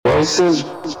Voices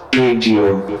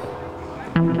Radio.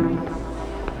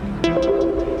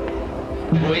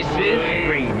 Voices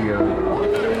Radio.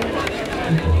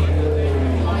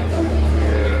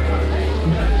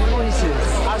 Voices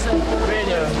as in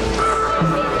radio.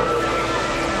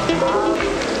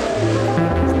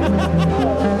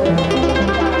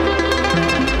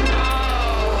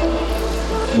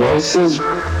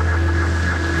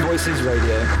 Voices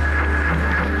Radio.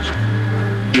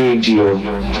 Radio.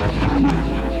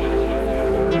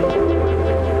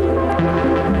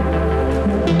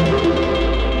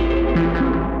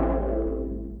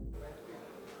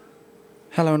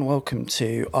 Hello and welcome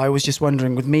to I Was Just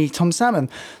Wondering with me, Tom Salmon,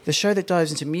 the show that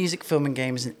dives into music, film and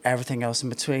games and everything else in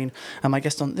between. And my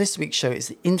guest on this week's show is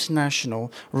the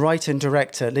international writer and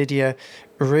director, Lydia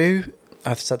Roux.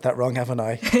 I've said that wrong, haven't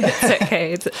I? It's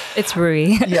okay. It's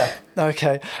Rui. Yeah,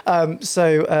 okay.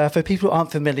 So for people who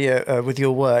aren't familiar with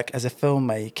your work as a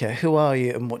filmmaker, who are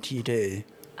you and what do you do?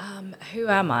 Who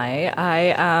am I?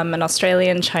 I am an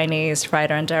Australian-Chinese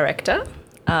writer and director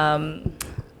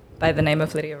by the name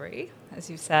of Lydia Roux, as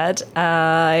you said.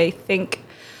 I think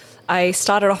I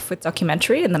started off with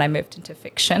documentary and then I moved into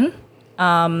fiction.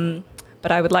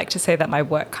 But I would like to say that my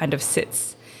work kind of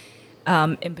sits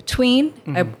in between.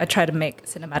 Mm-hmm. I try to make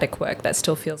cinematic work that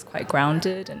still feels quite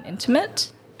grounded and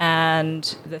intimate. And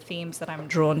the themes that I'm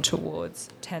drawn towards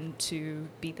tend to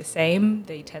be the same.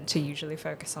 They tend to usually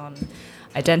focus on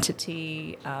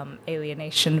identity,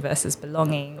 alienation versus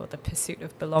belonging, or the pursuit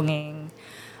of belonging,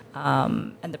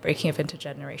 and the breaking of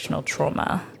intergenerational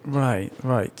trauma. Right.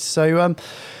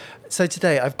 So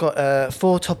today I've got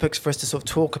 4 topics for us to sort of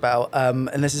talk about,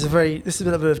 and this is a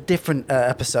bit of a different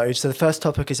episode. So the first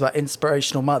topic is about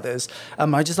inspirational mothers.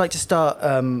 I'd just like to start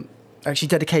actually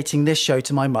dedicating this show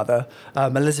to my mother,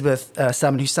 Elizabeth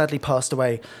Salmon, who sadly passed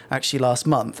away actually last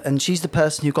month. And she's the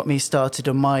person who got me started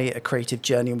on my creative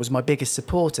journey and was my biggest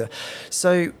supporter.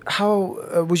 So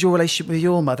how was your relationship with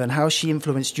your mother and how has she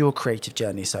influenced your creative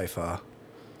journey so far?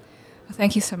 Well,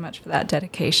 thank you so much for that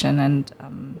dedication. And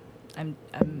I'm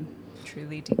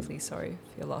truly deeply sorry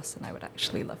for your loss, and I would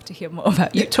actually love to hear more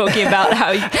about you talking about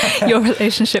how your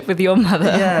relationship with your mother.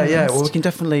 Yeah. Well, we can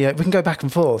definitely we can go back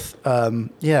and forth. Well,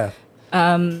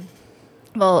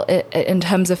 in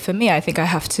terms of, for me, I think I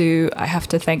have to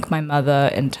thank my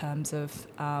mother in terms of,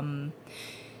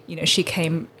 she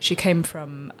came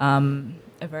from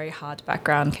a very hard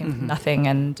background, came from nothing,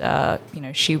 and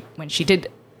when she did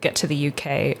get to the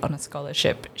UK on a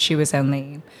scholarship, she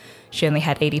only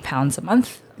had £80 a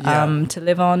month to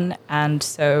live on, and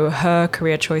so her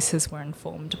career choices were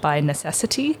informed by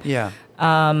necessity. Yeah.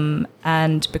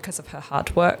 And because of her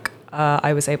hard work,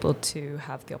 I was able to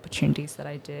have the opportunities that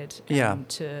I did and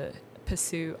to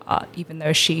pursue art, even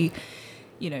though she,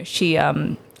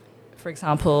 for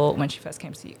example, when she first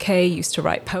came to the UK, used to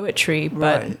write poetry,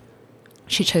 but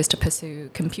she chose to pursue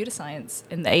computer science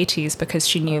in the 80s because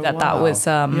she knew that was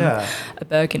a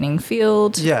burgeoning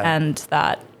field and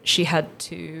that she had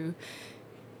to...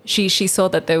 She saw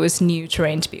that there was new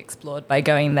terrain to be explored by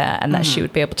going there, and that she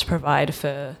would be able to provide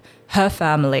for her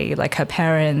family, like her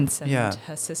parents and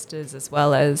her sisters, as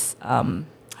well as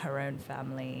her own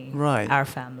family, our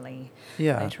family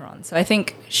later on. So I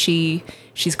think she's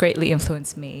greatly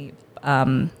influenced me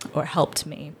or helped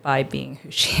me by being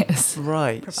who she is,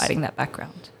 providing that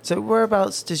background. So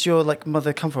whereabouts does your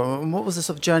mother come from, and what was the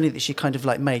sort of journey that she kind of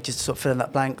made, just to sort of fill in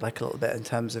that blank a little bit in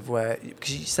terms of where,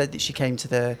 because you said that she came to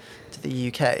the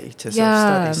UK to sort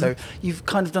of study, so you've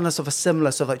kind of done a sort of a similar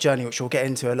sort of journey, which we'll get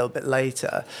into a little bit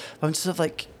later. But I'm just sort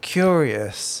of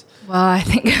curious. Well, I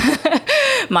think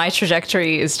my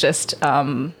trajectory is just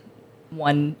 1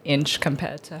 inch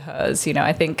compared to hers.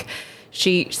 I think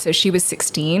she was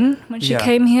 16 when she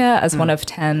came here as one of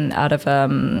 10 out of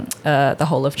the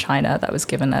whole of China that was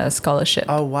given a scholarship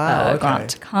grant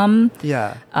to come.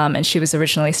 Yeah. And she was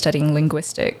originally studying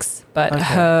linguistics, but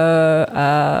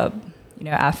her,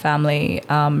 our family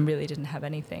really didn't have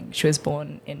anything. She was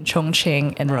born in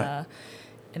Chongqing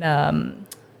in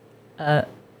a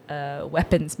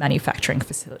weapons manufacturing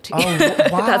facility. Oh,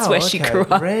 wow. That's where she grew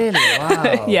up. Really?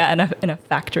 Wow. Yeah, in a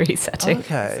factory setting,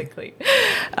 basically.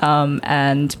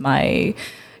 And my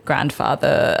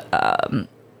grandfather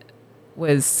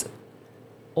was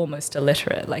almost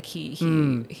illiterate.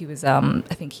 He was, I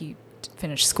think he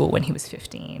finished school when he was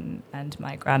 15, and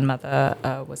my grandmother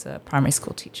was a primary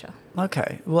school teacher.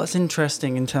 Okay, well, that's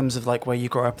interesting in terms of where you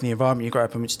grew up and the environment you grew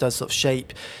up in, which does sort of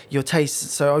shape your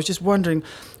tastes. So I was just wondering,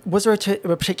 was there a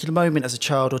particular moment as a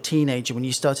child or teenager when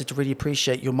you started to really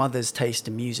appreciate your mother's taste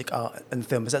in music, art and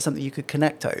film? Is that something you could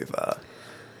connect over?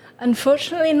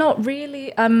 Unfortunately, not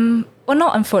really. Well,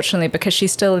 not unfortunately, because she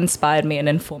still inspired me and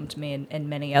informed me in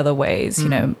many other ways. You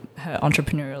know, her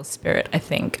entrepreneurial spirit, I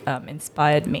think,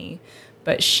 inspired me.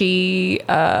 But she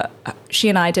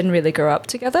and I didn't really grow up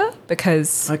together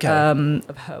because of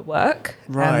her work.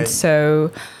 Right. And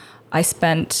so I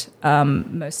spent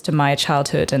most of my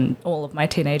childhood and all of my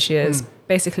teenage years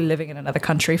basically living in another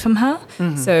country from her.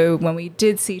 So when we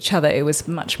did see each other, it was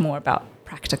much more about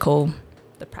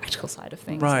the practical side of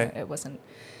things. Right. It wasn't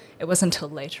until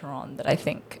later on that I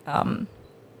think,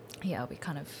 we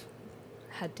kind of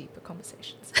had deeper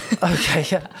conversations. Okay,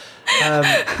 yeah.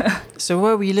 So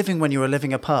where were you living when you were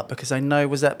living apart? Because I know,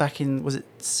 was it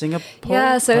Singapore?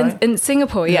 Yeah, so right? in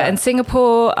Singapore, in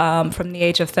Singapore, from the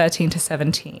age of 13 to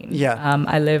 17,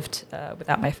 I lived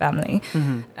without my family.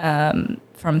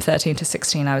 From 13 to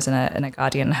 16, I was in a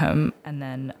guardian home, and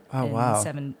then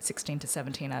 16 to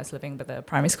 17, I was living with a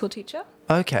primary school teacher.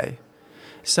 Okay.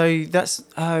 So that's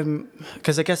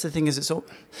because I guess the thing is, it's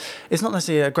not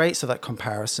necessarily a great sort of like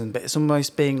comparison, but it's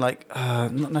almost being like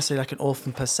not necessarily like an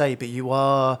orphan per se, but you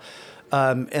are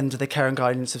under the care and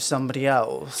guidance of somebody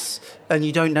else, and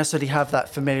you don't necessarily have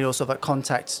that familial sort of like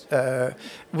contact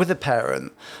with a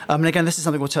parent. And again, this is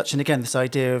something we'll touch on again. This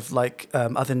idea of like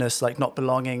otherness, like not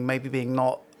belonging, maybe being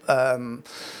not.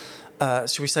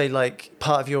 Should we say like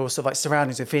part of your sort of like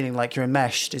surroundings and feeling like you're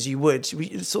enmeshed as you would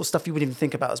sort of stuff you wouldn't even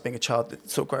think about as being a child that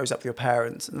sort of grows up with your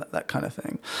parents and that kind of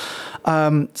thing.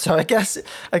 So I guess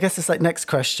this like next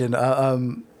question. I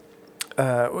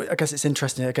guess it's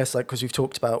interesting. I guess like because we've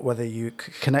talked about whether you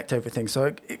connect over things. So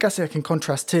I guess I can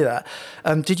contrast to that.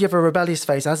 Did you have a rebellious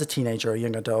phase as a teenager or a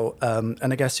young adult? And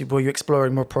I guess were you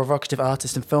exploring more provocative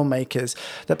artists and filmmakers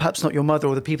that perhaps not your mother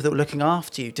or the people that were looking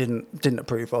after you didn't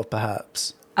approve of,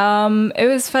 perhaps? It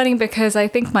was funny because I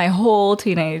think my whole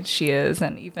teenage years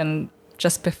and even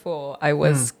just before I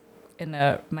was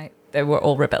they were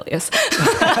all rebellious.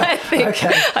 I think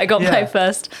I got my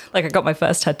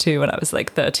first tattoo when I was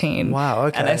like 13. Wow.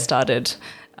 Okay. And I started,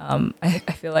 I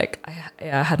feel like I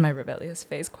had my rebellious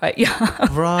phase quite young.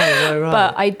 Right.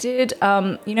 But I did,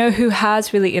 who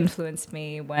has really influenced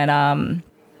me when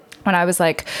I was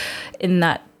like in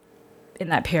that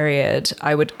period,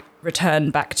 I would return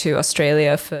back to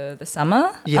Australia for the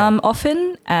summer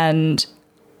often, and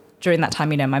during that time,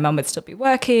 my mum would still be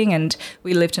working, and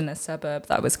we lived in a suburb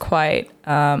that was quite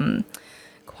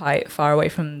far away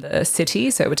from the city,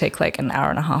 so it would take like an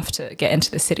hour and a half to get into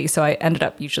the city. So I ended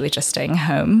up usually just staying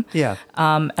home.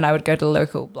 And I would go to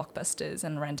local Blockbusters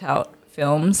and rent out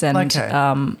films, and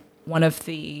one of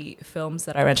the films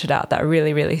that I rented out that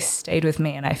really, really stayed with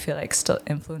me and I feel like still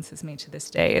influences me to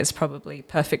this day is probably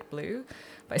Perfect Blue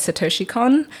by Satoshi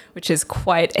Kon, which is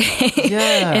quite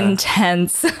a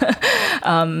intense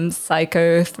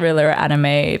psycho thriller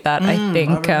anime that I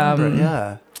think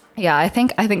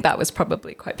I think that was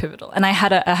probably quite pivotal. And I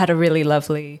had a really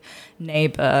lovely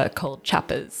neighbor called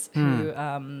Chappers who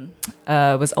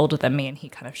was older than me, and he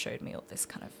kind of showed me all this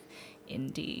kind of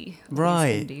indie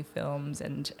films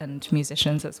and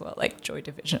musicians as well, like Joy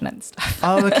Division and stuff.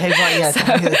 Oh, okay, right, yeah,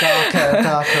 the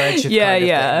darker edge of kind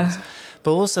of things.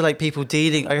 But also like people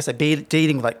dealing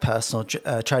with like personal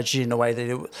tragedy in a way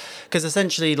that because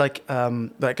essentially like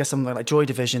I guess something like Joy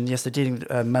Division, yes, they're dealing with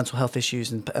mental health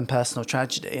issues and personal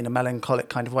tragedy in a melancholic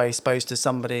kind of way, opposed to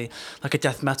somebody like a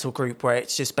death metal group where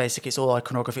it's just basically it's all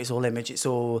iconography, it's all image, it's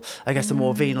all I guess the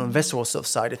more venal and visceral sort of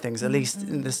side of things. At least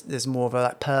there's more of a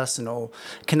like personal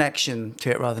connection to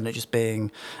it rather than it just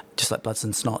being just like bloods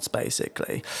and snots,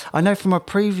 basically. I know from a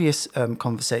previous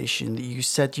conversation that you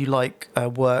said you like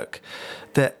work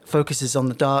that focuses on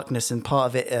the darkness, and part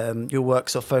of it, your work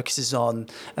sort of focuses on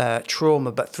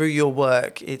trauma, but through your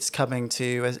work, it's coming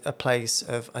to a place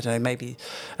of, I don't know, maybe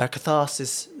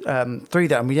catharsis through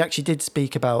that. And we actually did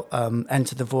speak about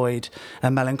Enter the Void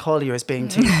and Melancholia as being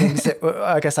two things that,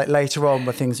 I guess, like later on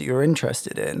were things that you were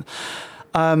interested in.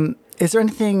 Is there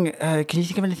anything, can you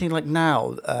think of anything like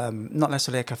now, not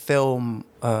necessarily like a film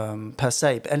per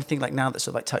se, but anything like now that's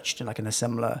sort of like touched in like in a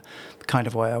similar kind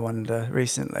of way, I wonder,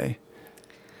 recently?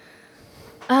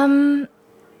 Well,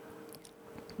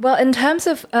 in terms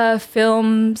of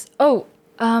films, I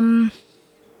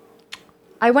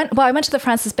went to the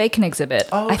Francis Bacon exhibit.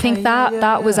 Oh, okay. I think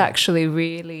that was actually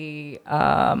really,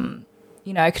 I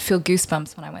could feel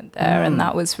goosebumps when I went there, and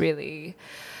that was really...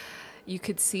 You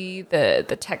could see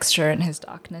the texture in his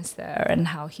darkness there and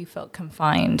how he felt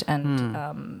confined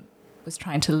and was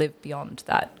trying to live beyond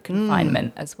that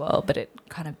confinement as well, but it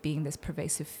kind of being this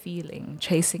pervasive feeling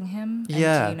chasing him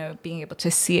and, being able to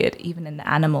see it even in the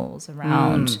animals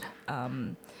around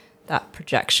that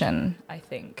projection, I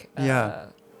think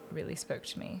really spoke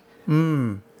to me.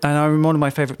 And I remember one of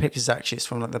my favourite pictures actually is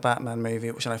from like the Batman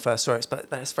movie, which when I first saw it, but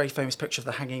that's a very famous picture of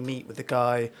the hanging meat with the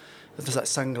guy with his like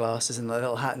sunglasses and the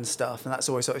little hat and stuff, and that's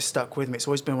always sort of stuck with me. It's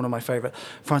always been one of my favourite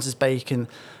Francis Bacon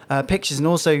pictures. And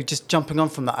also just jumping on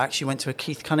from that, I actually went to a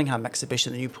Keith Cunningham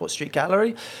exhibition at the Newport Street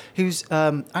Gallery, who's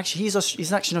actually he's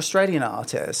actually an Australian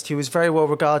artist who was very well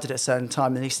regarded at a certain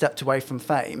time, and he stepped away from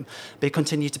fame, but he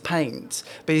continued to paint.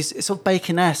 But it's sort of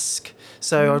Bacon-esque.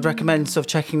 So I'd recommend sort of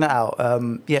checking that out.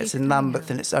 It's in Lambeth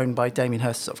and it's owned by Damien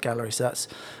Hirst sort of gallery, so that's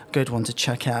a good one to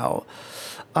check out.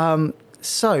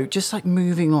 So just like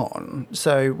moving on,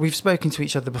 so we've spoken to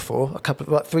each other before,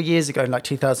 3 years ago in like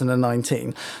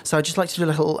 2019. So I'd just like to do a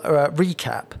little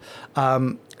recap.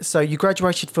 So you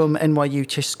graduated from NYU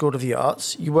Tisch School of the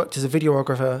Arts. You worked as a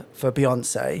videographer for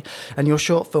Beyonce, and your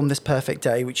short film This Perfect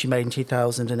Day, which you made in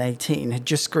 2018, had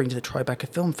just screened at the Tribeca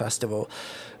Film Festival.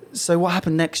 So what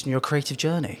happened next in your creative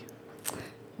journey?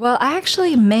 Well, I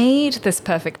actually made This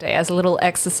Perfect Day as a little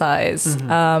exercise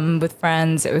with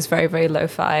friends. It was very, very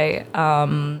lo-fi.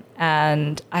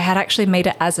 And I had actually made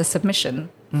it as a submission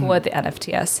for the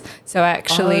NFTS. So I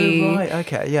actually... Oh, right,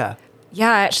 okay, yeah.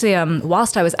 Yeah, I actually,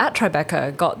 whilst I was at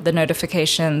Tribeca, got the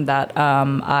notification that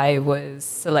I was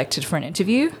selected for an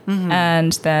interview.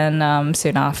 And then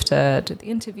soon after did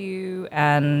the interview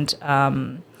and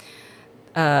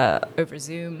over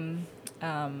Zoom,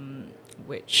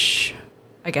 which...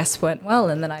 I guess went well,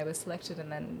 and then I was selected,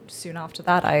 and then soon after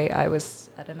that, I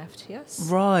was at an FTS.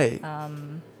 Right.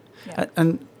 Yeah.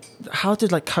 And how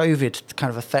did like COVID kind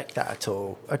of affect that at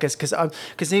all? I guess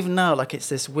because even now, like it's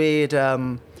this weird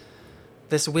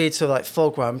sort of like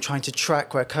fog where I'm trying to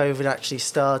track where COVID actually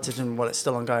started and it's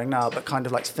still ongoing now, but kind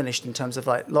of like finished in terms of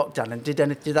like lockdown. And did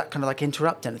that kind of like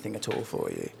interrupt anything at all for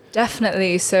you?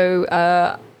 Definitely.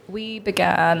 So. We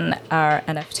began our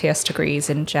NFTS degrees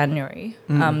in January,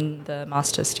 the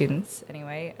master's students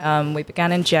anyway. We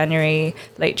began in January,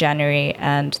 late January,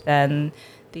 and then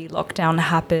the lockdown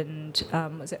happened,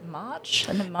 was it March?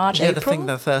 And then March, April?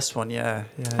 The first one, yeah.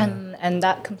 And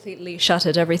that completely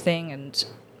shuttered everything, and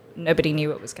nobody knew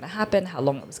what was going to happen, how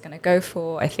long it was going to go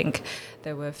for. I think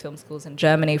there were film schools in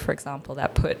Germany, for example,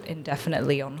 that put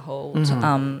indefinitely on hold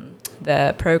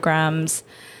their programs.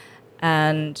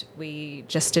 And we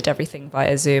just did everything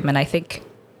via Zoom. And I think,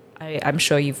 I'm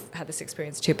sure you've had this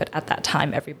experience too, but at that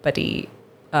time, everybody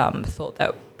thought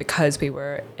that because we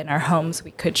were in our homes,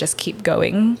 we could just keep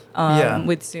going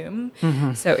with Zoom.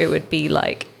 So it would be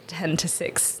like 10 to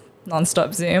 6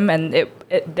 nonstop Zoom. And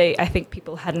I think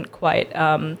people hadn't quite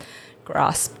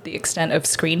grasped the extent of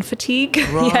screen fatigue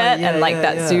yet,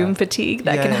 and Zoom fatigue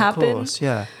that can happen. Of course,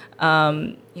 yeah.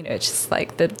 It's just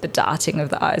like the darting of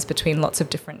the eyes between lots of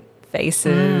different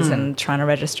faces and trying to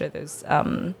register those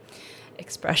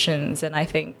expressions. And I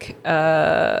think,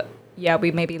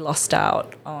 we maybe lost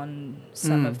out on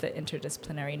some of the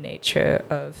interdisciplinary nature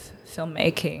of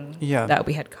filmmaking that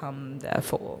we had come there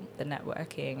for, the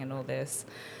networking and all this.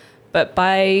 But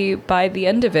by the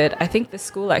end of it, I think the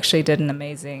school actually did an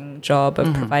amazing job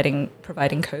of providing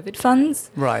COVID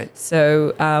funds. Right.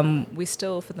 So we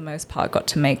still, for the most part, got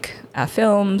to make our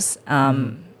films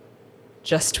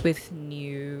just with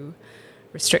new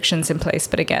restrictions in place.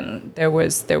 But again, there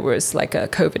was like a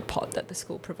COVID pot that the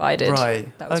school provided.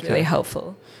 Right. That was really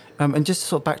helpful. And just to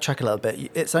sort of backtrack a little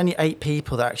bit, it's only 8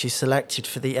 people that are actually selected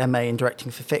for the MA in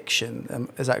directing for fiction.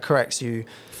 Is that correct? So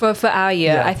for our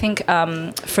year, I think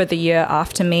for the year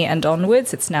after me and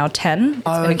onwards, it's now 10.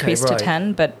 It's been increased to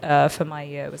 10, but for my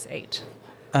year, it was 8.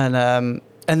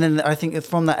 And then I think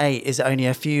from that 8, is it only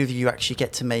a few of you actually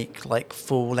get to make like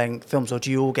full-length films, or do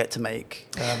you all get to make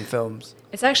films?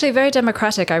 It's actually very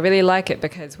democratic. I really like it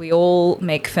because we all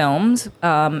make films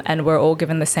and we're all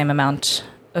given the same amount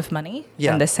of money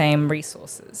and the same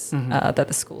resources that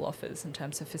the school offers in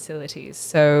terms of facilities.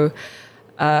 So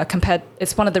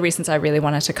it's one of the reasons I really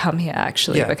wanted to come here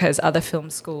actually, because other film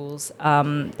schools,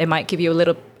 they might give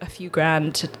you a few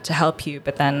grand to help you,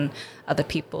 but then other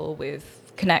people with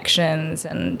connections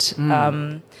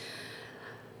and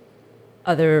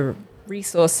other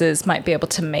resources might be able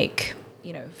to make,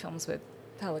 films with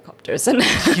helicopters and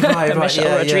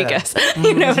Michelle Rodriguez.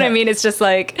 You know what I mean? It's just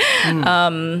like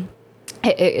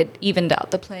it evened out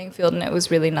the playing field, and it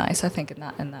was really nice, I think, in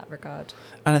that regard.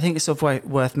 And I think it's sort of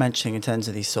worth mentioning in terms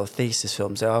of these sort of thesis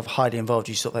films. They are highly involved.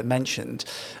 You sort of mentioned.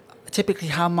 Typically,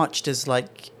 how much does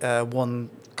one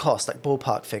cost, like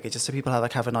ballpark figure, just so people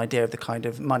have an idea of the kind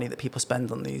of money that people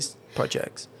spend on these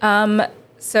projects?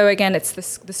 So again, it's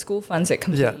the school funds it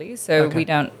completely. So we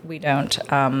don't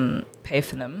pay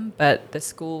for them, but the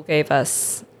school gave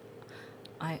us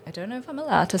I don't know if I'm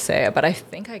allowed to say it, but I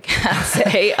think I can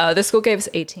say the school gave us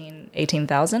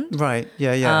 18,000. Right.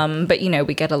 Yeah. Yeah. But,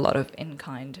 we get a lot of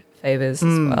in-kind favors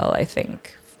as well, I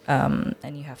think. And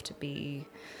you have to be...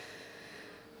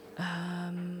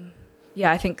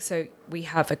 I think so. We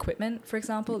have equipment, for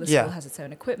example. The school has its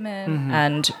own equipment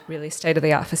and really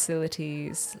state-of-the-art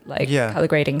facilities like color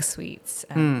grading suites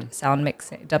and sound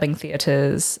mixing, dubbing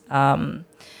theaters.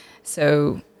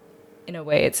 So, in a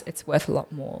way, it's worth a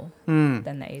lot more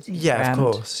than the 18 Yeah, of grand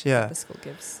course. Yeah. the school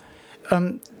gives.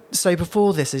 So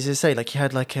before this, as you say, like you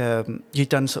had you'd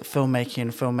done sort of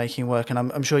filmmaking work, and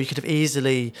I'm sure you could have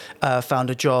easily found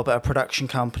a job at a production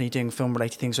company doing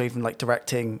film-related things, or even like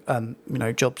directing,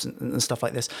 jobs and stuff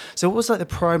like this. So what was like the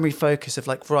primary focus of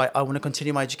like, right, I want to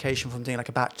continue my education from doing like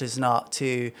a bachelor's in art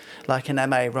to like an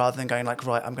MA, rather than going like,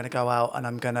 right, I'm going to go out and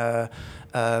I'm going to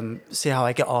see how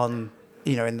I get on,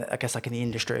 in the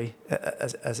industry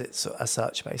as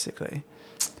such, basically.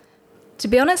 To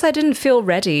be honest, I didn't feel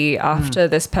ready after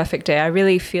this perfect day. I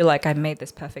really feel like I made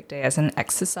this perfect day as an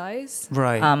exercise,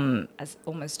 right? As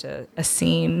almost a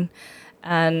scene,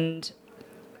 and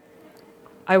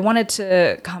I wanted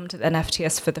to come to the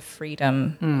NFTS for the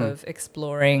freedom of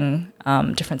exploring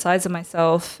different sides of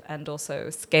myself and also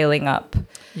scaling up.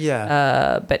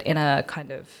 Yeah. But in a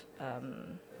kind of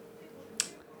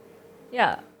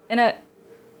in a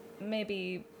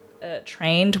maybe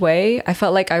trained way. I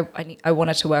felt like I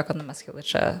wanted to work on the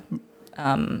musculature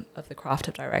of the craft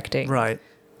of directing, right,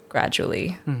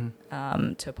 gradually,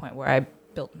 to a point where I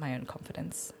built my own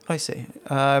confidence. I see.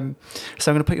 So I'm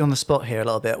going to put you on the spot here a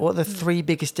little bit. What are the three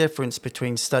biggest difference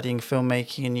between studying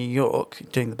filmmaking in New York,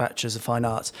 doing the Bachelor's of Fine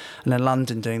Arts, and in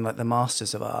London doing like the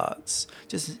Masters of Arts?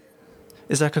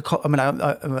 Is there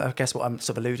I guess what I'm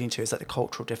sort of alluding to is like the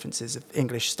cultural differences of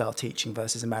English style teaching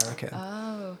versus American.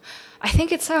 Oh, I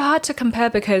think it's so hard to compare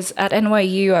because at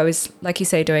NYU I was, like you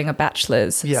say, doing a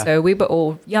bachelor's. Yeah. So we were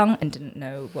all young and didn't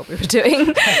know what we were doing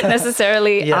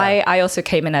necessarily. Yeah. I also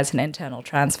came in as an internal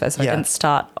transfer, so I didn't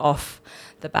start off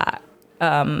the bat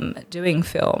doing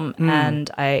film.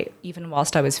 And even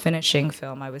whilst I was finishing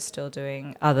film, I was still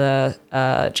doing other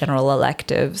general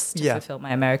electives to fulfill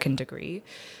my American degree.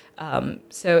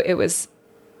 So it was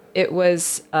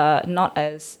not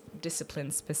as discipline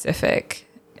specific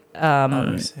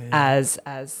as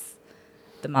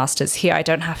the masters. Here I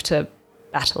don't have to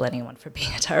battle anyone for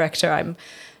being a director. I'm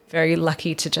very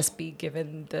lucky to just be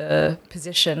given the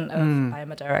position of I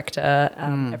am a director.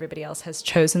 Everybody else has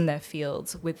chosen their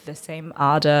fields with the same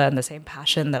ardor and the same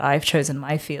passion that I've chosen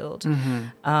my field.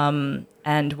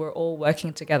 And we're all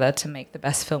working together to make the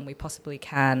best film we possibly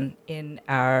can in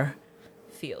our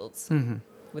fields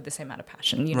with the same amount of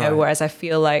passion, whereas I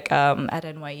feel like at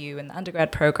NYU in the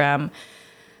undergrad program,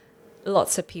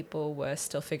 lots of people were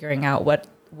still figuring out what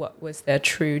was their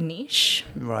true niche.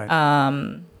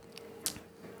 Right.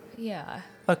 Yeah.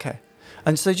 Okay.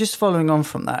 And so just following on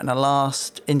from that, in the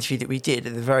last interview that we did,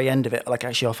 at the very end of it, like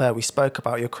actually off air, we spoke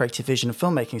about your creative vision of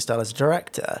filmmaking style as a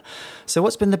director. So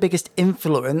what's been the biggest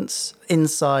influence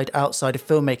inside, outside of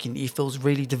filmmaking that you feel's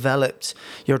really developed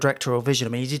your directorial vision? I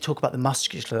mean, you did talk about the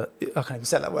musculature, I can't even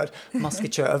say that word,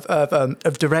 musculature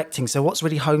of directing. So what's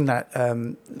really honed that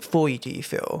for you, do you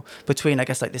feel, between, I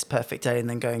guess, like This Perfect Day and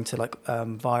then going to like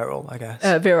Viral, I guess?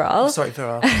 Viral. Sorry,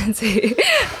 Viral.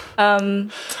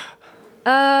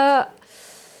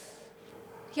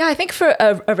 Yeah, I think for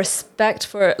a respect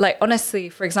for, like, honestly,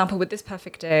 for example, with This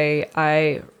Perfect Day,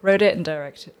 I wrote it and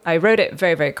directed. I wrote it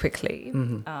very, very quickly.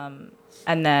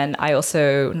 And then I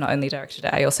also not only directed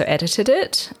it, I also edited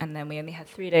it. And then we only had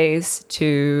 3 days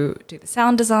to do the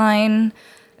sound design,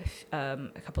 a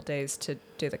couple of days to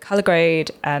do the color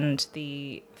grade. And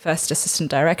the first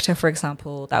assistant director, for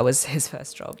example, that was his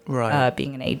first job,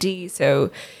 being an AD.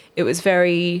 So it was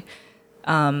very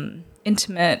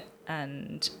intimate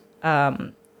and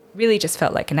really just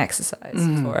felt like an exercise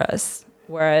for us.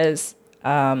 Whereas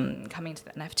coming to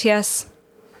the NFTS,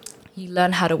 you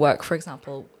learn how to work, for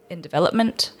example, in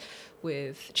development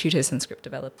with tutors and script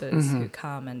developers who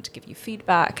come and give you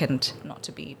feedback, and not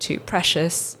to be too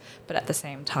precious, but at the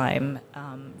same time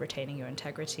retaining your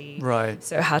integrity. Right.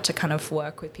 So how to kind of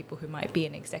work with people who might be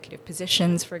in executive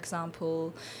positions, for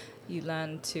example. You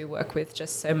learn to work with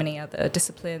just so many other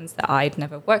disciplines that I'd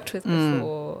never worked with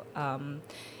before.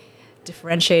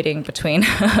 Differentiating between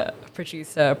a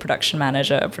producer, a production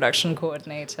manager, a production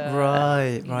coordinator.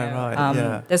 Right.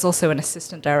 Yeah. There's also an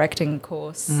assistant directing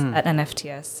course at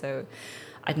NFTS, so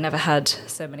I'd never had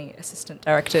so many assistant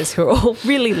directors who are all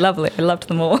really lovely. I loved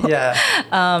them all. Yeah.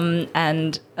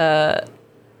 And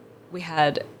we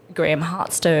had Graham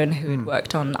Hartstone, who had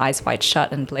worked on Eyes Wide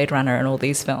Shut and Blade Runner and all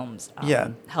these films,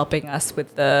 helping us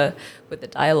with the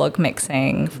dialogue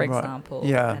mixing, for Right. example,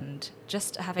 Yeah. and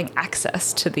just having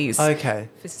access to these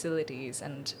facilities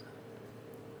and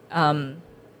I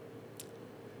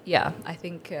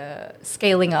think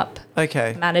scaling up,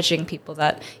 managing people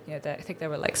that, I think there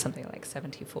were like something like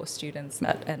 74 students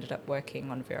that ended up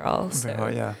working on Viral. So,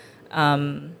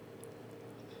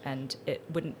 and it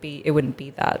wouldn't be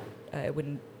that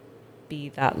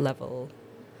level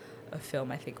of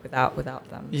film, I think, without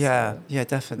them. Yeah, so. yeah,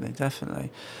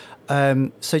 definitely.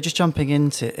 So just jumping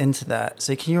into that,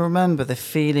 so can you remember the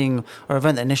feeling or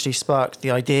event that initially sparked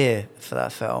the idea for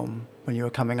that film when you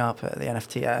were coming up at the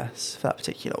NFTS for that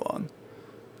particular one?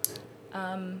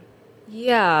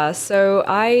 So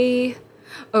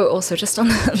also just on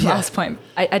the last point,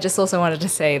 I just also wanted to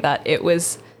say that it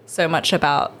was so much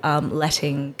about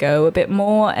letting go a bit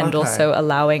more and also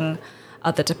allowing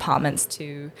other departments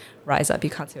to rise up. You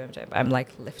can't see what I'm doing, but I'm like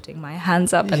lifting my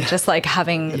hands up and just like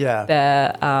having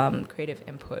their creative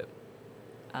input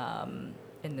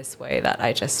in this way that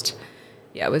I just,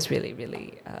 it was really,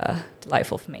 really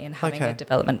delightful for me, and having a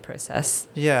development process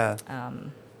that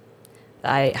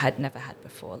I had never had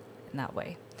before in that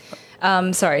way.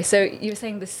 Sorry, so you were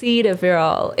saying the seed of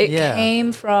Viral, it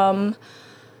came from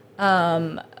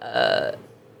a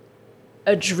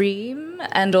dream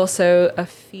and also a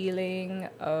feeling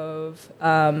of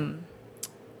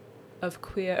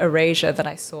queer erasure that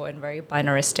I saw in very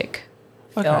binaristic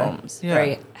films,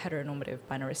 very heteronormative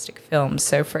binaristic films.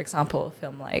 So, for example, a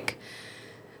film like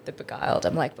The Beguiled,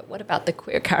 I'm like, but what about the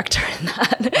queer character in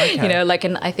that?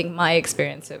 And I think my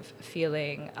experience of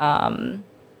feeling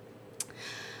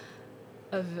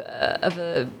of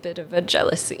a bit of a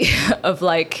jealousy of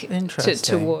like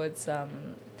towards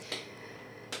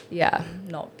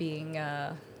not being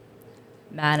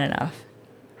man enough.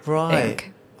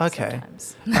 Right. Okay.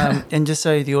 And just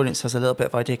so the audience has a little bit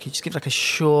of idea, could you just give like a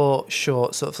short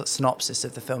sort of synopsis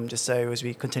of the film, just so as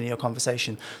we continue our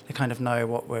conversation, they kind of know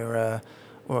what we're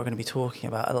going to be talking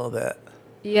about a little bit?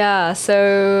 Yeah.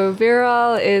 So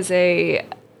Viral is a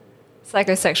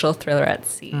psychosexual thriller at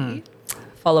sea,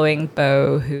 following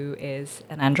Bo, who is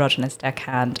an androgynous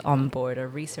deckhand on board a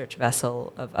research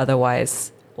vessel of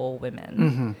otherwise all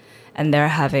women. And they're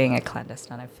having a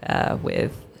clandestine affair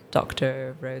with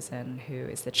Dr. Rosen, who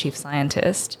is the chief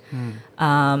scientist,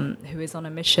 who is on a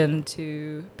mission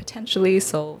to potentially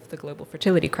solve the global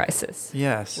fertility crisis,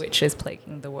 which is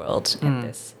plaguing the world in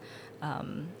this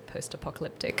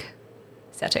post-apocalyptic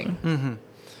setting.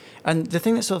 And the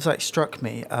thing that sort of like struck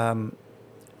me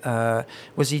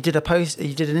was you did an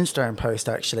Instagram post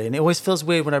actually, and it always feels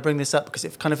weird when I bring this up because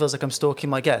it kind of feels like I'm stalking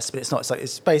my guests, but it's not.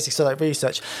 It's basically sort of like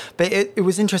research. But it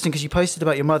was interesting because you posted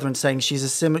about your mother and saying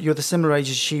you're the similar age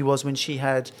as she was when she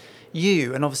had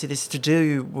you, and obviously this is to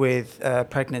do with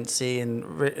pregnancy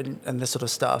and this sort of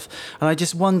stuff. And I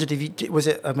just wondered if was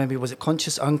it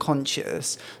conscious,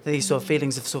 unconscious, these sort of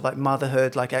feelings of sort of like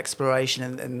motherhood, like exploration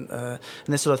and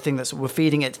this sort of thing that's we're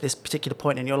feeding it to this particular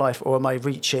point in your life, or am I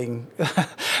reaching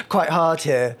quite hard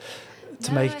here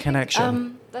to make a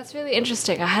connection? That's really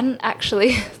interesting. I hadn't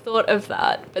actually thought of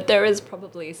that, but there is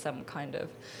probably some kind of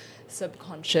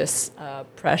subconscious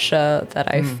pressure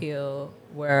that I feel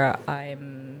where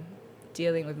I'm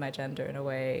dealing with my gender in a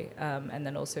way, and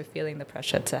then also feeling the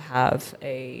pressure to have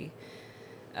a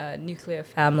nuclear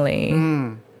family,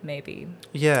 maybe.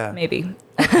 Yeah. Maybe.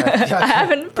 Okay. I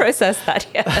haven't processed that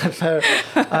yet.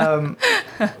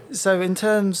 So in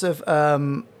terms of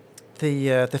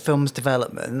the film's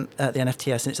development at the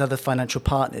NFTS and its other financial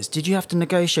partners, did you have to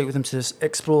negotiate with them to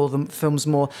explore the film's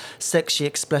more sexually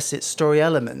explicit story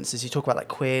elements, as you talk about like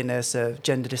queerness,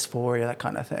 gender dysphoria, that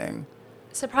kind of thing?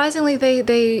 Surprisingly, they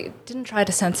didn't try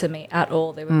to censor me at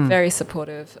all. They were very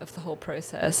supportive of the whole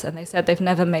process, and they said they've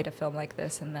never made a film like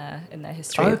this in their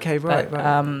history. Okay, right.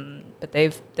 But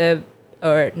they've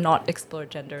not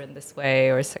explored gender in this way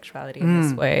or sexuality in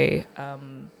this way.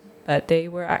 But they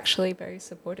were actually very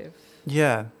supportive.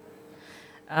 Yeah.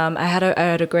 I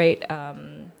had a great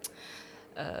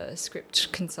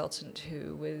script consultant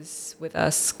who was with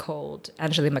us called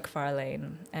Angela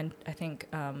McFarlane, and I think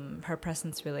her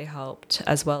presence really helped,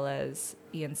 as well as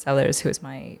Ian Sellers, who was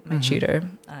my tutor.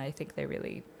 I think they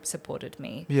really supported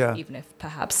me, even if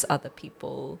perhaps other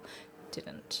people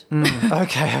didn't.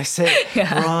 Okay, I see.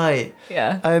 Right.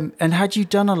 Yeah. And had you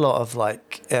done a lot of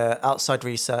like outside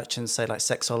research and say like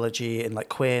sexology and like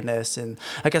queerness and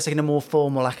I guess like in a more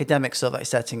formal academic sort of like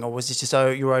setting, or was it just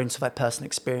your own sort of like personal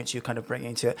experience you're kind of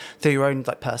bringing to it through your own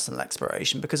like personal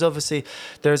exploration? Because obviously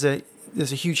there's a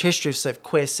there's a huge history of sort of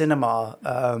queer cinema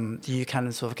that you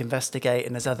can sort of investigate,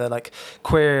 and there's other like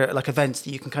queer like events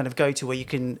that you can kind of go to where you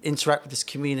can interact with this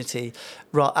community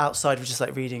outside of just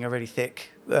like reading a really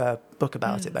thick book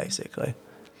about it, basically.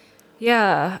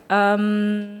 Yeah,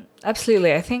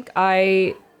 absolutely. I think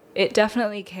it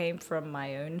definitely came from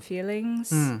my own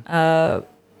feelings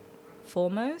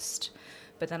foremost,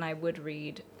 but then I would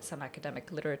read some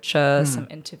academic literature, some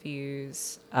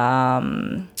interviews.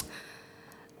 I've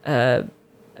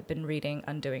been reading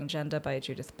Undoing Gender by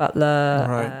Judith Butler,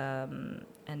 Right.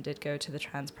 and did go to the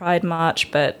Trans Pride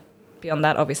March, but beyond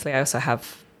that, obviously, I also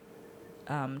have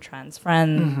trans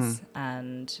friends,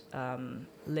 and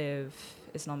Liv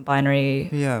is non-binary.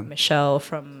 Yeah. Michelle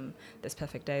from This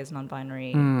Perfect Day is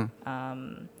non-binary.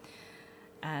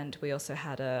 And we also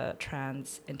had a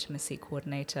trans intimacy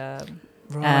coordinator.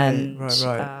 Right, And,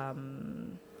 right.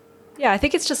 yeah, I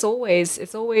think it's always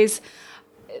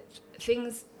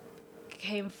things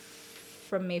came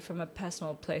from me from a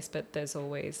personal place, but there's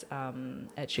always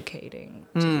educating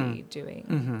to be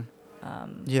doing.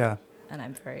 Yeah. And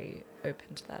I'm very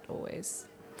open to that always.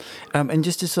 And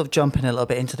just to sort of jump in a little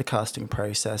bit into the casting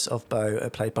process of Beau,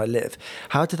 played by Liv,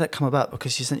 how did that come about?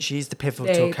 Because she's the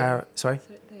pivotal character. Sorry?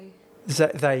 Is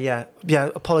that yeah.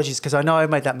 Apologies, because I know I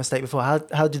made that mistake before. How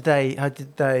did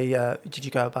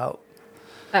you go about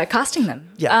Casting them?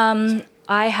 Yeah.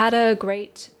 I had a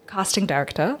great casting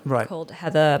director Right. called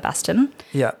Heather Baston.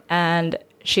 Yeah. And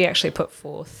she actually put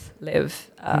forth Liv.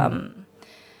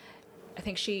 I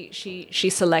think she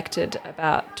selected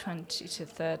about 20 to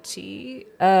 30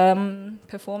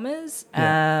 performers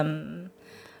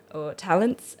or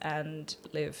talents, and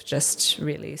Liv just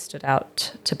really stood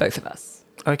out to both of us.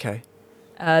 Okay.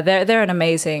 They're an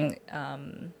amazing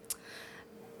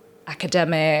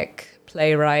academic,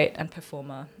 playwright, and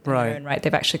performer in Right. their own right.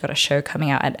 They've actually got a show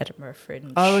coming out at Edinburgh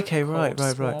Fringe. Oh, okay, right.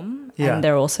 called Swarm, Yeah. And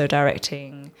they're also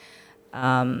directing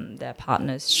their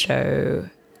partner's show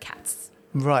Cats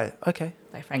Right. Okay.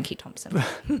 by Frankie Thompson.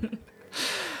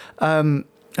 And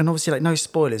obviously, like, no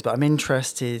spoilers, but I'm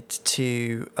interested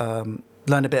to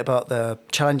learn a bit about the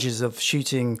challenges of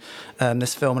shooting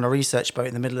this film on a research boat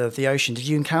in the middle of the ocean. Did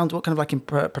you encounter what kind of like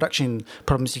production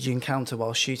problems did you encounter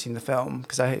while shooting the film?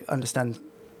 Because I understand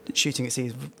shooting at sea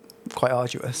is quite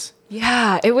arduous.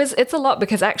 Yeah, it's a lot,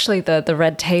 because actually the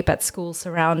red tape at school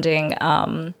surrounding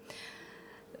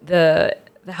the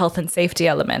health and safety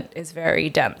element is very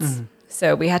dense.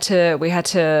 So we had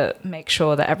to make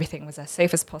sure that everything was as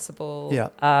safe as possible. Yeah.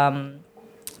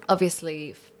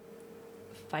 Obviously,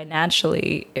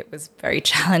 financially, it was very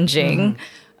challenging,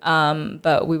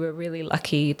 but we were really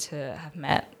lucky to have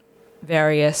met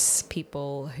various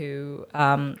people who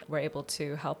were able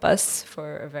to help us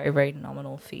for a very, very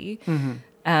nominal fee.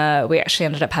 We actually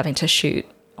ended up having to shoot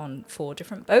on 4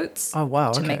 different boats. Oh,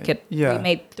 wow. To okay. make it, Yeah. we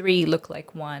made 3 look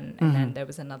like one, and then there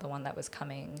was another one that was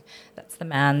coming. That's the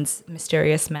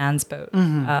mysterious man's boat.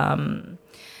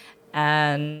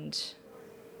 And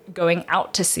going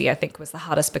out to sea, I think, was the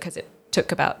hardest, because it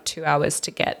took about 2 hours to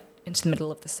get into the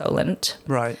middle of the Solent.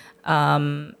 Right.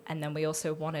 And then we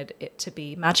also wanted it to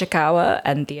be magic hour,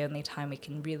 and the only time we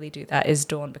can really do that is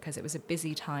dawn, because it was a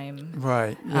busy time.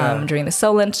 Right. Yeah. During the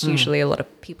Solent, usually a lot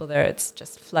of people there, it's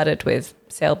just flooded with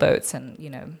sailboats and,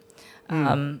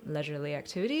 leisurely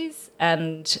activities.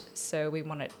 And so we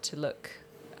wanted to look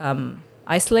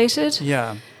isolated.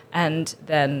 Yeah. And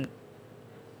then,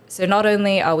 so not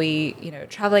only are we,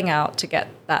 traveling out to get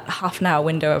that half an hour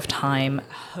window of time,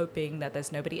 hoping that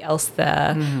there's nobody else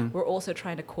there, we're also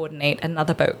trying to coordinate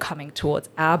another boat coming towards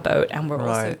our boat, and we're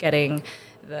also Right. getting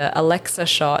the Alexa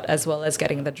shot as well as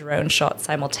getting the drone shot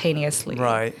simultaneously.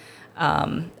 Right.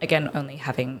 Again, only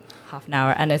having half an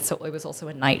hour, and it was also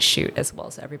a night shoot as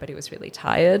well, so everybody was really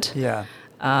tired. Yeah.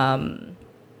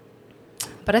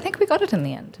 But I think we got it in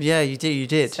the end. Yeah, you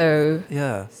did. So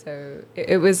Yeah. So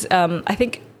it was, I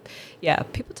think,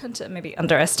 people tend to maybe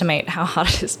underestimate how hard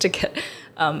it is to get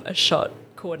a shot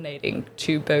coordinating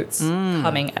 2 boats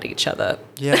coming at each other.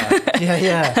 Yeah.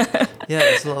 Yeah.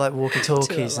 It's a lot like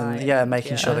walkie-talkies To and align.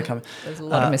 making sure they're coming. There's a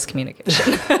lot of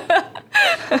miscommunication.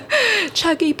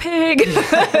 Chuggy pig.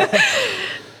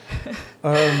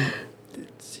 I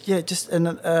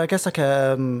guess like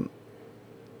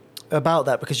about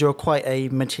that, because you're quite a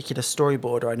meticulous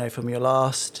storyboarder. I know from your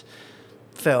last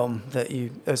film that you,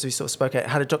 as we sort of spoke, it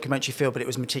had a documentary feel, but it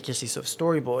was meticulously sort of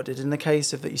storyboarded. In the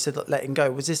case of that, you said letting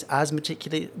go, was this as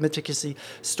meticulously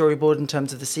storyboarded in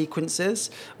terms of the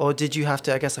sequences, or did you have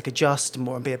to, I guess, like adjust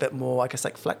more and be a bit more, I guess,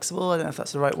 like flexible? I don't know if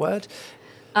that's the right word.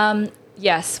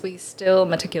 Yes, we still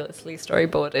meticulously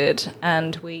storyboarded,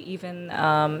 and we even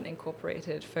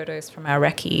incorporated photos from our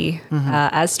recce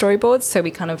as storyboards. So we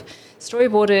kind of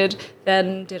storyboarded,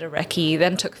 then did a recce,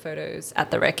 then took photos at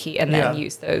the recce, and then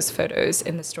used those photos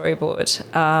in the storyboard.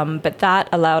 But that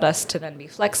allowed us to then be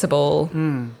flexible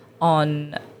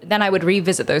on. Then I would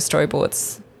revisit those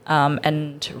storyboards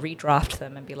and redraft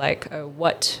them and be like, oh,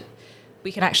 what.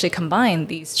 We can actually combine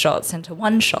these shots into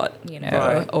one shot, you know,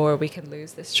 Right. or we can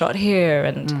lose this shot here.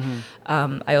 And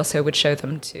I also would show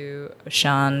them to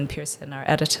Sean Pearson, our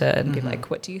editor, and be like,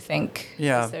 what do you think?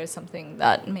 Yeah. Is there something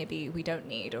that maybe we don't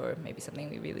need, or maybe something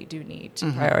we really do need to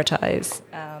prioritize?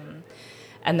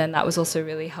 And then that was also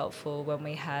really helpful when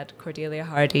we had Cordelia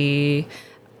Hardy,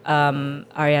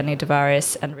 Ariane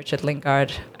Devaris, and Richard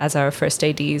Lingard as our first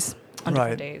ADs on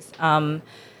Right. different days.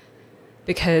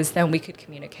 Because then we could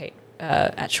communicate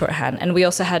at shorthand. And we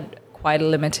also had quite a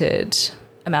limited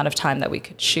amount of time that we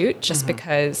could shoot, just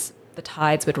because the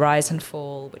tides would rise and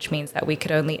fall, which means that we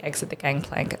could only exit the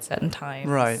gangplank at certain times.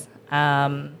 Right.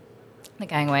 The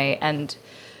gangway. And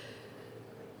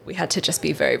we had to just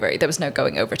be very, very, there was no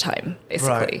going over time,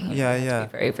 basically. Right. You know, Yeah, we had to yeah.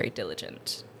 be very, very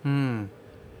diligent.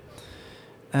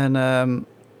 And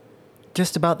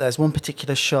just about there's one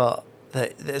particular shot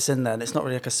that's in there, and it's not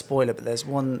really like a spoiler, but there's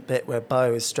one bit where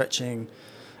Bo is stretching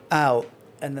out,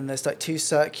 and then there's like two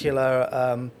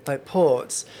circular like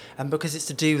ports, and because it's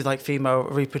to do with like female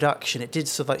reproduction, it did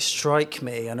sort of like strike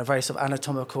me on a very sort of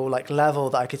anatomical like level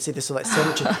that I could see this sort of like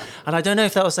symmetry. And I don't know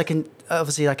if that was like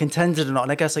obviously like intended or not,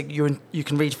 and I guess like you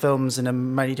can read films in a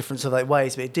many different sort of like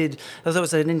ways, but I thought it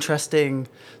was an interesting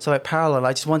sort of like parallel.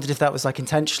 I just wondered if that was like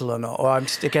intentional or not, or I'm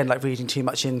just again like reading too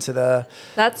much into the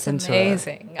That's into it.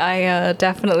 amazing. I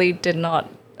definitely did not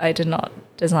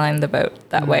design the boat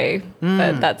that way,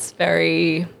 but that's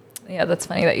very, that's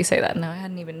funny that you say that. No, I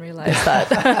hadn't even realized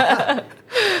that.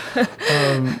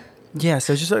 Yeah,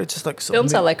 so just like sort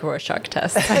Films of are like Rorschach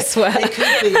tests, I swear. It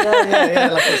could be, yeah.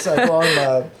 Like it's like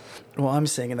what I'm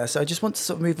seeing in there. So I just want to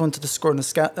sort of move on to the score and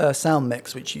the sound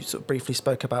mix, which you sort of briefly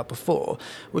spoke about before,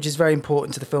 which is very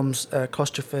important to the film's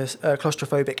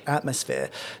claustrophobic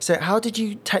atmosphere. So how did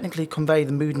you technically convey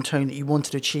the mood and tone that you wanted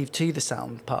to achieve to the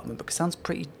sound department? Because it sounds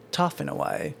pretty tough in a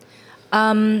way.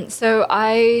 So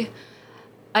I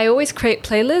always create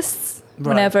playlists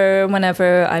Right.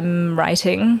 whenever I'm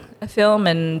writing a film,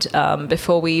 and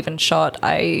before we even shot,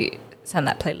 I sent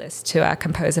that playlist to our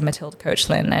composer Matilda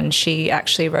Coachlin, and she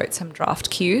actually wrote some draft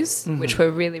cues, which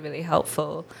were really, really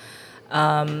helpful.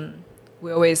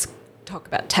 We always talk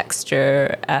about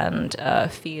texture and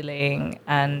feeling,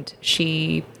 and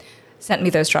she sent me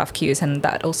those draft cues, and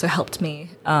that also helped me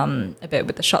a bit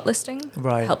with the shot listing.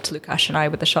 Right. Helped Lukash and I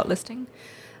with the shot listing.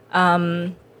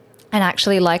 And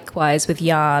actually, likewise with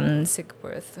Jan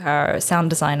Sigworth, our sound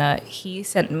designer, he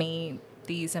sent me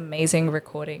these amazing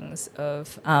recordings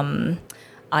of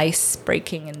ice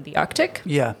breaking in the Arctic.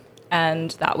 Yeah.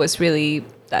 And that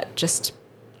just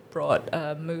brought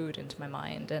a mood into my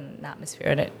mind and an atmosphere.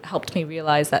 And it helped me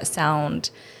realize that sound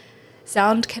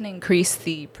can increase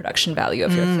the production value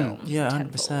of your film. Yeah,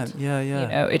 100%. tenfold. Yeah. You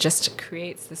know, it just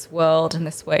creates this world in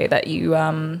this way that you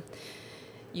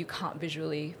can't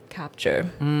visually capture.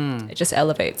 It just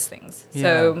elevates things. Yeah.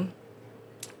 So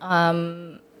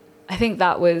I think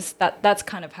that's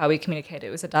kind of how we communicated.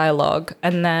 It was a dialogue.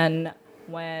 And then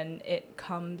when it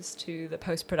comes to the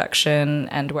post-production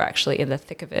and we're actually in the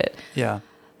thick of it, Yeah.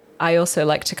 I also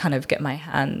like to kind of get my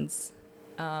hands,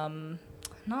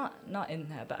 not in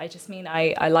there, but I just mean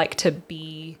I like to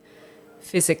be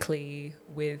physically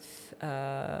with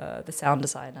the sound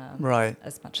designer Right.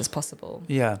 as much as possible.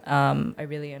 Yeah. I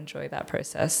really enjoy that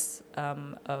process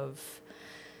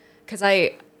because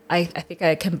I think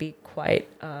I can be quite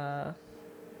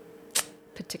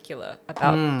particular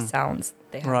about sounds.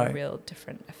 They have Right. a real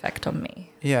different effect on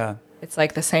me. Yeah. It's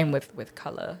like the same with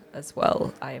color as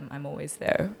well. I'm always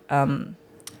there in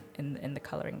the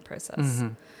coloring process,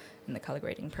 in the color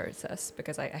grading process,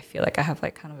 because I feel like I have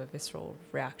like kind of a visceral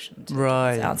reaction to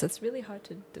Right. sounds. It's really hard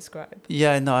to describe.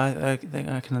 Yeah, no, I think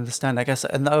I can understand. I guess,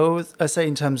 and I say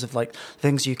in terms of like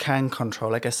things you can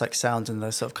control, I guess like sound and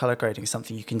the sort of color grading is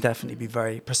something you can definitely be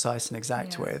very precise and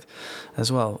exact Yeah. with,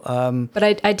 as well. But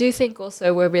I do think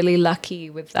also we're really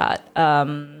lucky with that.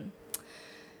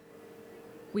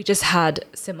 We just had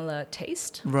similar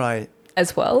taste Right.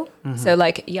 as well. So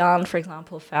like Jan, for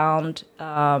example, found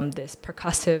this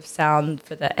percussive sound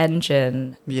for the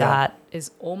engine Yeah. that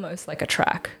is almost like a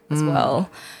track as well.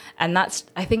 And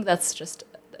I think that's just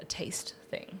a taste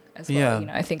thing as well. Yeah. You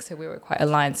know, I think so we were quite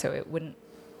aligned, so I wouldn't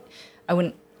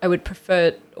I would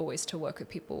prefer always to work with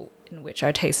people in which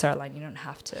our tastes are aligned. You don't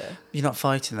have to. You're not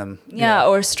fighting them.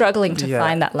 Or struggling to Yeah.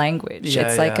 find that language. Yeah,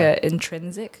 It's like yeah. a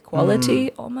intrinsic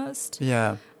quality almost.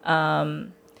 Yeah.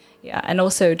 And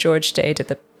also George Day did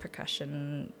the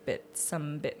percussion bits,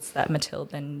 some bits that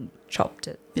Mathilde then chopped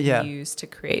it and Yeah. used to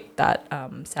create that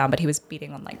sound, but he was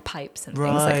beating on like pipes and things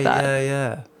Right. like that.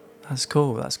 Yeah. That's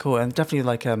cool. That's cool. And definitely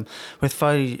like with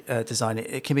Foley design,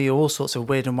 it can be all sorts of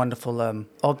weird and wonderful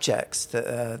objects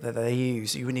that they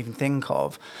use you wouldn't even think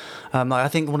of. Like I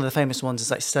think one of the famous ones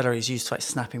is like celery is used for like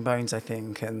snapping bones, I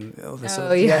think, and all this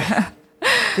sort of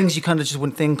things you kind of just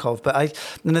wouldn't think of. But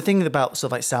and the thing about sort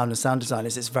of like sound and sound design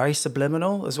is it's very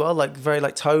subliminal as well. Like very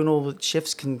like tonal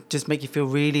shifts can just make you feel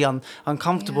really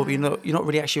uncomfortable. But you're not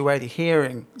really actually aware that you're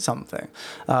hearing something,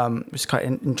 which is quite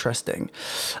interesting.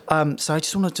 So I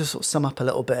just wanted to sort of sum up a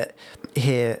little bit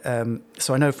here.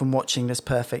 So I know from watching This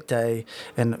Perfect Day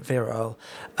in Viral,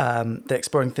 that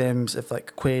exploring themes of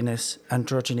like queerness,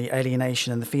 androgyny,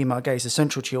 alienation, and the female gaze are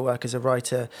central to your work as a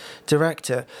writer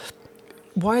director.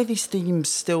 Why are these themes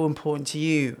still important to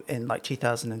you in like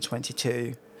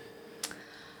 2022?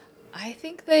 I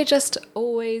think they just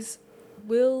always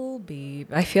will be.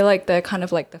 I feel like they're kind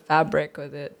of like the fabric or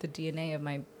the DNA of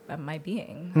my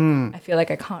being. I feel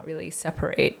like I can't really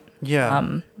separate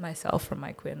myself from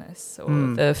my queerness or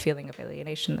the feeling of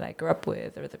alienation that I grew up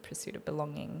with or the pursuit of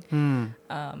belonging.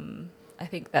 I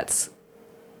think that's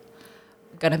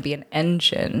going to be an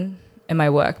engine in my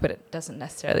work, but it doesn't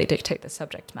necessarily dictate the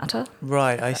subject matter.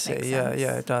 Right, I that see. makes Yeah,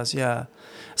 sense. it does. Yeah.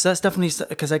 So that's definitely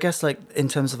because I guess like in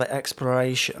terms of like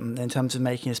exploration, in terms of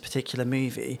making this particular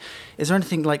movie, is there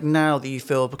anything like now that you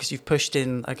feel because you've pushed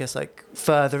in, I guess like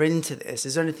further into this,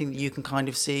 is there anything that you can kind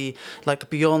of see like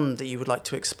beyond that you would like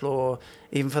to explore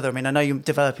even further? I mean, I know you're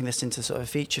developing this into sort of a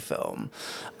feature film,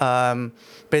 but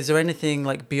is there anything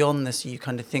like beyond this you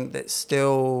kind of think that's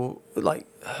still like,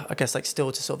 I guess like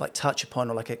still to sort of like touch upon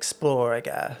or like explore, I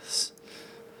guess?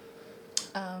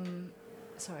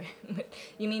 Sorry,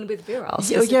 you mean with Viral?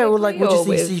 Yeah, well, like, what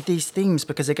specifically, just or with- these themes?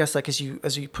 Because I guess, like, as you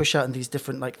push out in these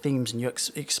different like themes and you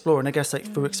explore, and I guess, like,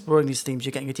 through exploring these themes,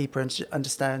 you're getting a deeper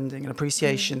understanding and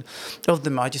appreciation of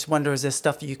them. I just wonder, is there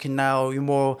stuff that you can now you're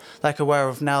more like aware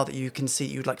of now that you can see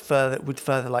you'd like would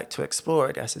further like to explore?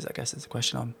 I guess is the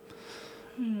question on.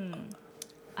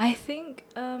 I think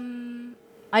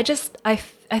I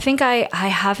think I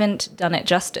haven't done it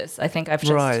justice. I think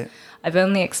I've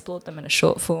only explored them in a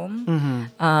short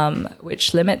form,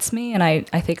 which limits me, and I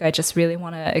think I just really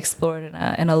want to explore it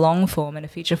in a long form, in a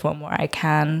feature form, where I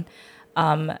can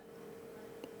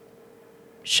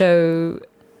show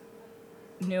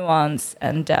nuance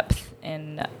and depth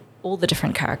in all the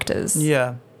different characters.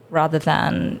 Yeah. Rather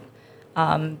than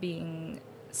being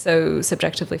so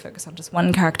subjectively focused on just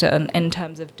one character, and in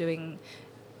terms of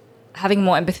having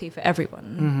more empathy for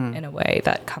everyone in a way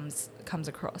that comes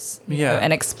across, you know,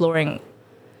 and exploring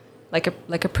like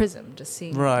a prism, just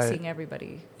seeing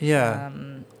everybody. Yeah.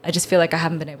 I just feel like I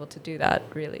haven't been able to do that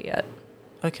really yet.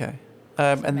 Okay.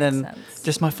 And makes then sense.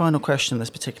 just my final question on this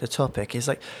particular topic is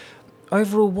like,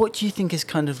 overall, what do you think is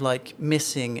kind of like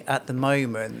missing at the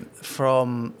moment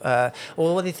from, or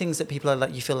what are the things that people are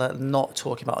like, you feel like not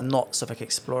talking about, or not sort of like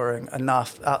exploring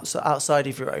enough outside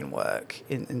of your own work,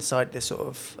 inside this sort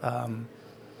of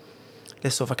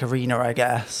like arena, I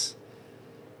guess?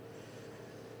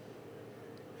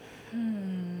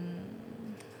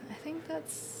 I think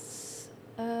that's.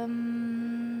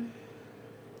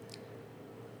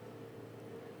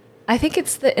 I think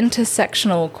it's the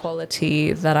intersectional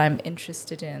quality that I'm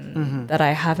interested in that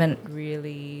I haven't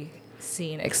really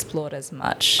seen explored as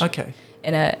much. Okay.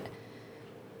 In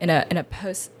a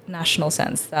post-national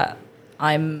sense, that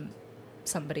I'm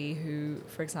somebody who,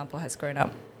 for example, has grown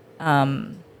up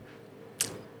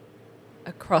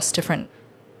across different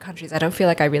countries. I don't feel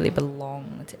like I really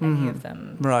belong to any of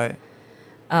them. Right.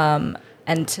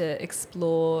 And to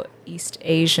explore East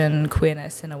Asian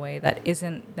queerness in a way that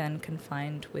isn't then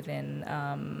confined within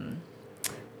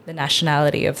the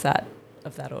nationality of that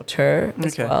auteur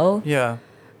as well. Yeah.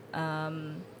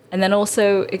 And then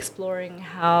also exploring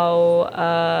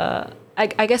how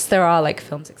I guess there are like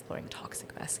films exploring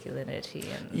toxic masculinity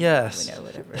and Yes. you know,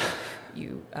 whatever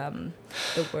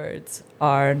the words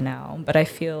are now. But I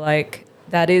feel like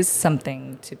that is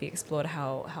something to be explored,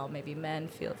 how maybe men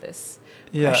feel this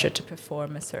pressure to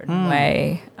perform a certain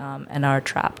way and are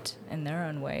trapped in their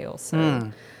own way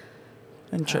also.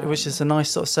 Which is a nice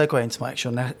sort of segue into my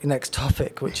actual next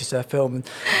topic, which is a film. And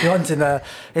beyond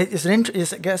it's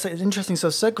I guess it's an interesting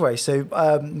sort of segue. So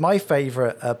my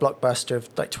favourite blockbuster of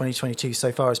like 2022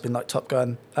 so far has been like Top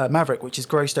Gun Maverick, which has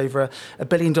grossed over $1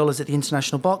 billion at the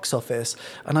international box office.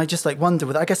 And I just like wonder,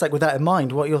 with that in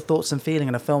mind, what are your thoughts and feeling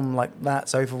in a film like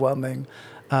that's overwhelming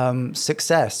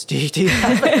success? Do you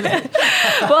have it?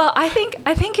 Well, I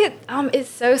think it is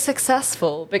so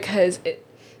successful because it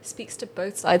speaks to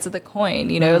both sides of the coin,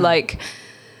 like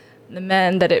the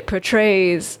men that it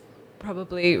portrays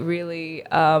probably really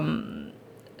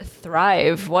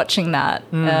thrive watching that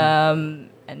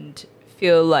and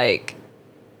feel like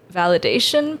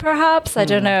validation perhaps, I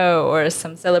don't know, or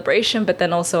some celebration. But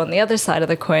then also on the other side of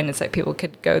the coin, it's like people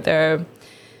could go there.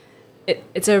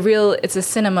 It's a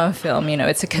cinema film,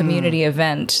 it's a community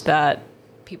event that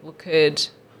people could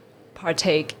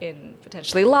partake in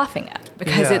potentially laughing at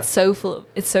because it's so full of,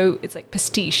 it's like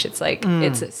pastiche, it's like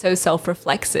it's so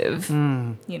self-reflexive,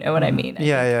 you know what I mean?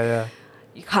 Yeah.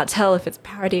 You can't tell if it's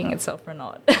parodying itself or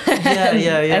not.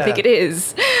 Yeah. I think it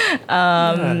is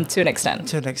to an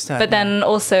extent. But then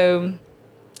also,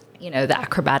 the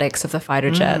acrobatics of the fighter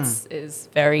jets is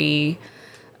very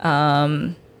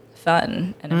fun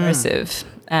and immersive,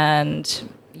 and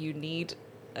you need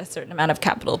a certain amount of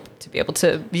capital to be able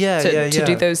to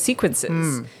do those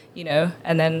sequences,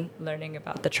 and then learning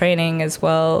about the training as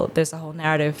well. There's a whole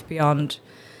narrative beyond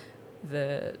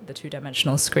the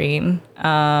two-dimensional screen.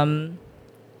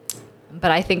 But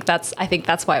I think that's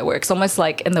why it works, almost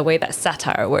like in the way that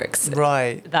satire works.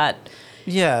 Right. That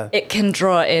it can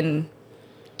draw in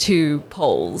two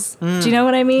poles. Do you know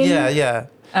what I mean? Yeah.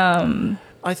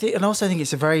 I think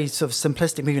it's a very sort of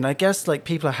simplistic movie, and I guess like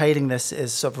people are hailing this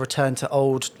as sort of return to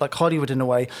old like Hollywood in a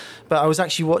way. But I was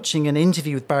actually watching an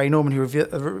interview with Barry Norman, who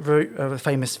a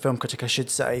famous film critic, I should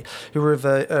say, who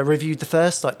reviewed the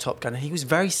first like Top Gun, and he was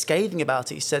very scathing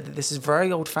about it. He said that this is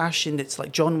very old-fashioned. It's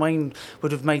like John Wayne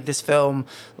would have made this film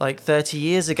like 30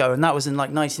 years ago, and that was in like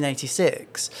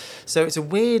 1986. So it's a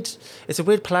weird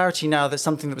polarity now that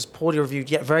something that was poorly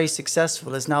reviewed yet very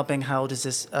successful is now being held as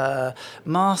this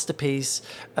masterpiece.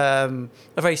 A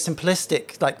very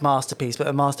simplistic like masterpiece, but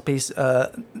a masterpiece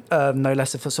no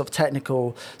less of a sort of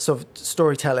technical sort of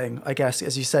storytelling, I guess,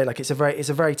 as you say. Like it's a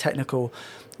very technical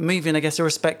movie, and I guess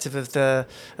irrespective of the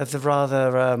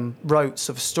rather rote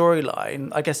sort of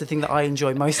storyline, I guess the thing that I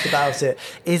enjoy most about it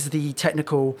is the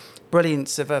technical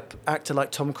brilliance of an actor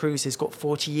like Tom Cruise, who's got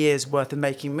 40 years worth of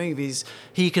making movies.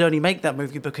 He could only make that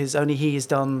movie because only he has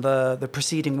done the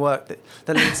preceding work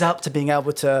that leads up to being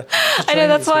able to I know,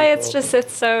 that's why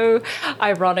it's so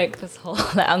ironic, this whole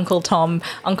that Uncle Tom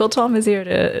is here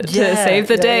to save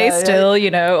the day still.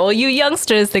 All you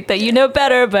youngsters think that you know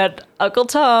better, but Uncle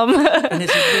Tom. And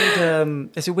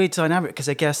it's a weird dynamic, because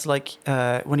I guess like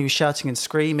when he was shouting and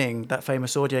screaming, that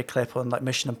famous audio clip on like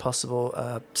Mission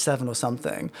Impossible 7 or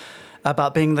something,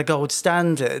 about being the gold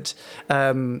standard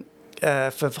for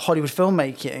Hollywood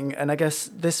filmmaking. And I guess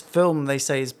this film, they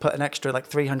say, has put an extra like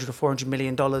 $300 or $400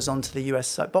 million onto the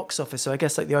US box office. So I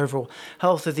guess like the overall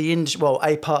health of the industry, well,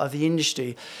 a part of the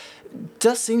industry,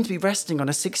 does seem to be resting on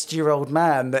a 60-year-old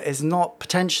man that is not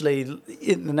potentially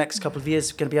in the next couple of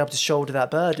years going to be able to shoulder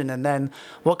that burden. And then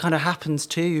what kind of happens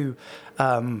to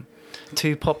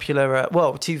popular,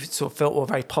 to sort of film, or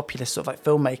very popular sort of like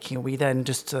filmmaking? Are we then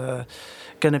just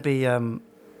going to be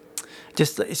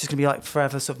it's just going to be like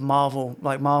forever sort of Marvel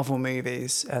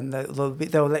movies, and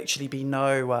there'll literally be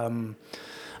no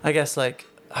I guess like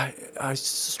I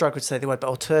struggle to say the word, but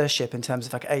authorship in terms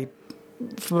of like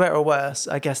for better or worse,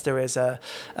 I guess there is a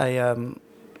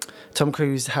Tom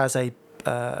Cruise has a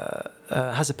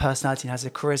personality and has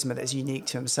a charisma that is unique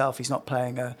to himself. He's not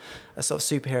playing a sort of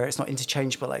superhero. It's not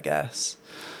interchangeable, I guess.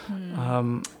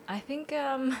 I think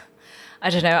I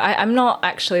don't know. I'm not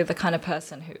actually the kind of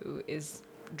person who is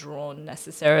drawn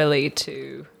necessarily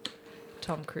to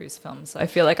Tom Cruise films. I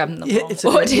feel like I'm the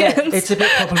wrong audience. It's a bit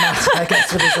problematic, I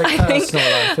guess, with his like personal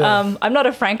life. Yeah. I'm not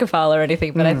a Francophile or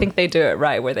anything, but I think they do it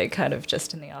right, where they kind of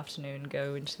just in the afternoon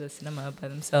go into the cinema by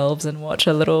themselves and watch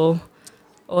a little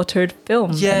authored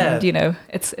film. Yeah, and,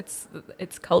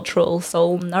 it's cultural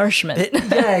soul nourishment.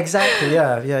 Exactly.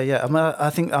 Yeah. I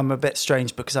think I'm a bit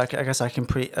strange because I guess I can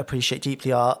appreciate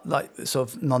deeply art, like sort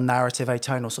of non-narrative,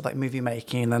 atonal, sort of like movie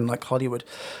making and like Hollywood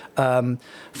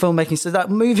filmmaking. So that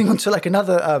moving on to like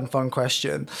another fun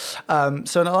question.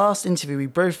 So in our last interview, we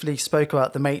briefly spoke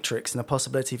about The Matrix and the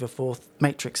possibility of a fourth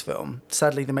Matrix film.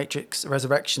 Sadly, The Matrix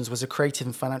Resurrections was a creative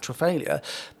and financial failure.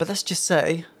 But let's just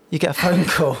say you get a phone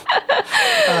call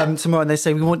tomorrow, and they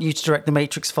say we want you to direct The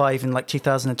Matrix 5 in like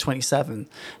 2027.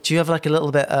 Do you have like a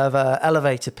little bit of a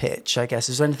elevator pitch? I guess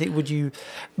is there anything? Would you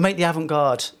make the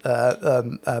avant-garde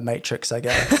Matrix? I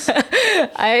guess.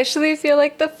 I actually feel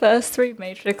like the first 3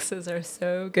 Matrixes are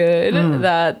so good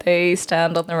that they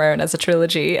stand on their own as a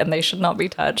trilogy and they should not be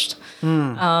touched.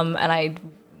 And I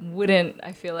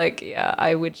feel like,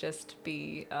 I would just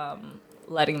be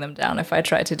letting them down if I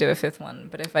tried to do a 5th one.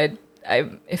 But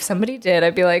if somebody did,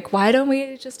 I'd be like, why don't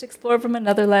we just explore from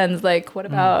another lens? Like, what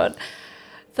about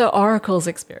the Oracle's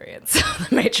experience of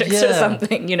the Matrix or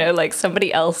something, like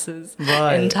somebody else's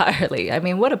entirely. I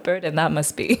mean, what a burden that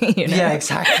must be, Yeah,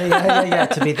 exactly. Yeah,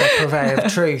 to be the purveyor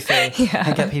of truth and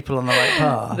get people on the right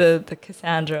path. The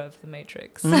Cassandra of the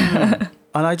Matrix.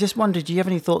 And I just wondered, do you have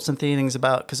any thoughts and feelings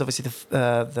about, because obviously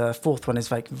the 4th one is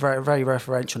very, very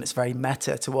referential and it's very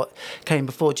meta to what came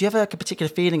before. Do you have like a particular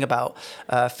feeling about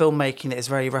filmmaking that is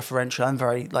very referential and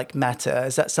very like meta?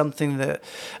 Is that something that,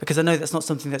 because I know that's not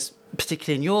something that's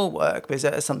particularly in your work, but is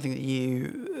that something that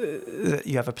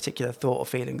you have a particular thought or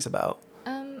feelings about?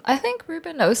 I think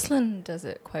Ruben Östlund does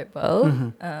it quite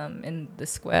well in The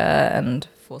Square and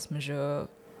Force Majeure.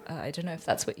 I don't know if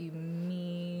that's what you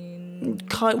mean.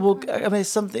 Well, I mean, it's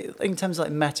something in terms of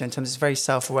like meta, in terms of it's very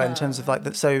self-aware, in terms of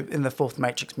like so in the 4th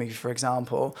Matrix movie, for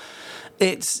example,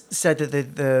 it's said that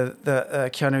the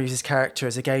Keanu Reeves' character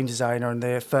as a game designer in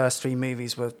the first 3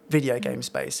 movies were video games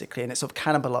basically, and it sort of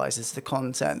cannibalizes the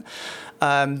content.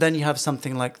 Then you have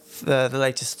something like the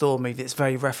latest Thor movie. It's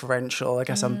very referential. I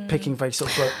guess I'm picking very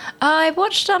sort of. I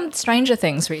watched Stranger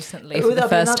Things recently for the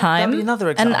first time, that'd be another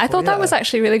example, and I thought that was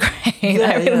actually really great.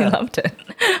 I really loved it.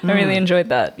 I really enjoyed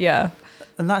that. Yeah.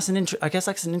 And that's I guess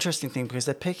that's an interesting thing because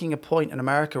they're picking a point in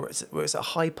America where it's a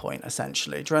high point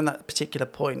essentially. During that particular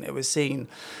point, it was seen,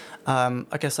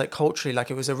 I guess, like culturally, like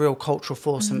it was a real cultural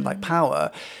force and like power.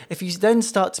 If you then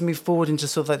start to move forward into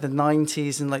sort of like the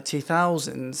 90s and like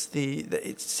 2000s,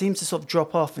 it seems to sort of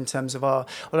drop off in terms of well,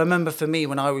 I remember for me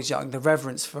when I was young, the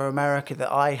reverence for America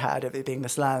that I had of it being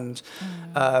this land.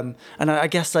 And I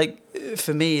guess like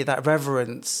for me, that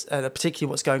reverence, particularly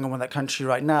what's going on with that country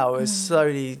right now, is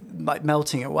slowly like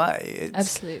melting away. It's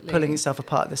absolutely pulling itself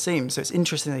apart at the seams. So it's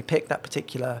interesting they picked that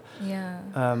particular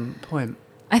point.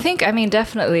 I think,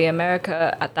 definitely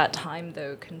America at that time,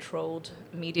 though, controlled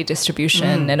media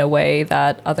distribution in a way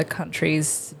that other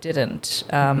countries didn't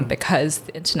because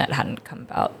the internet hadn't come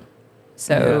about.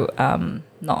 So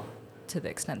not to the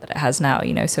extent that it has now,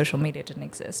 social media didn't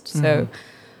exist. So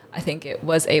I think it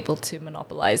was able to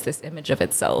monopolize this image of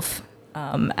itself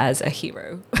as a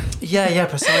hero.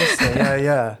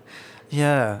 Precisely.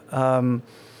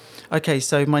 Okay,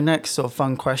 so my next sort of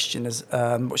fun question is, which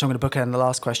I'm going to bookend the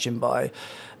last question by.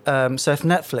 So if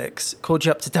Netflix called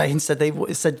you up today and said they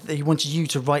wanted you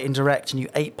to write and direct a new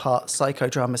 8-part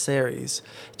psychodrama series,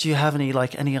 do you have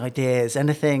any ideas,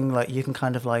 anything like you can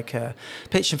kind of like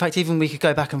pitch? In fact, even we could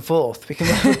go back and forth. We can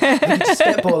just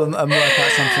spitball and work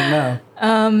out something now.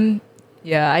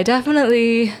 I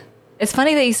definitely. It's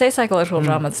funny that you say psychological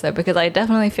dramas though, because I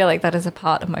definitely feel like that is a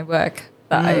part of my work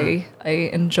that I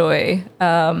enjoy.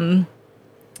 When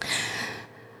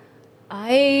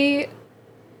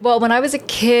I was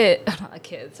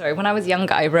when I was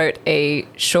younger, I wrote a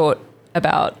short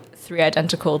about 3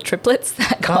 identical triplets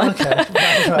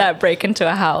that break into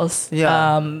a house.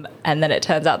 And then it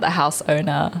turns out the house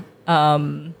owner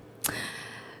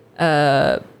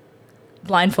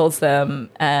blindfolds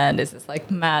them and is this like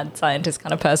mad scientist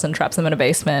kind of person, traps them in a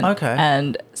basement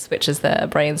and switches their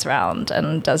brains around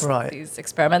and does these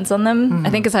experiments on them.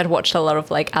 I think because I'd watched a lot of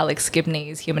like Alex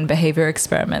Gibney's human behavior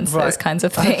experiments, those kinds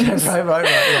of things.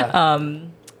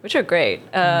 Which are great.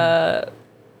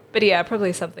 But yeah,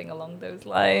 probably something along those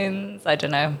lines. I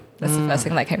don't know. That's the first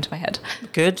thing that came to my head.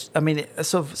 Good. I mean,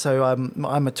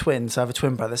 I'm a twin, so I have a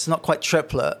twin brother. It's not quite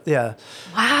triplet. Yeah.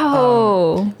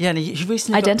 Wow. And he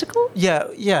recently identical?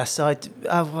 Yes.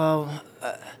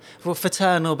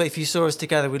 Fraternal, but if you saw us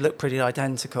together, we look pretty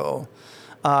identical.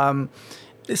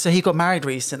 So he got married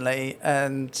recently,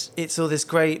 and it's all this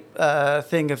great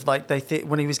thing of like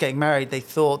when he was getting married, they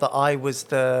thought that I was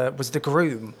the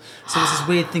groom. So it was this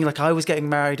weird thing, like I was getting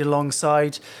married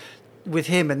alongside with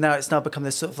him, and now it's become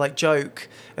this sort of like joke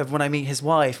of when I meet his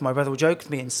wife, my brother will joke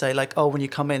with me and say like, "Oh, when you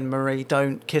come in, Marie,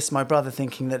 don't kiss my brother,"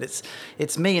 thinking that it's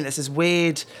me, and it's this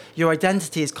weird. Your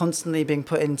identity is constantly being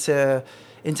put into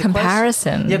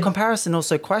comparison. Comparison,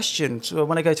 also questioned.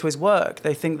 When I go to his work,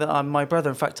 they think that I'm my brother.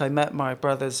 In fact, I met my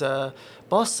brother's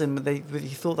boss, and he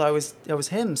thought that I was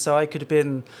him. So I could have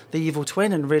been the evil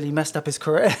twin and really messed up his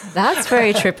career. That's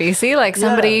very trippy. See, like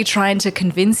somebody trying to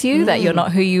convince you that you're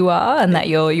not who you are and that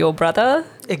you're your brother.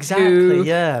 Exactly, who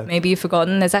yeah. maybe you've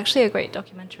forgotten. There's actually a great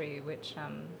documentary which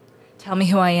Tell Me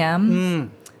Who I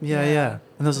Am. Yeah.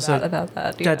 And there's also about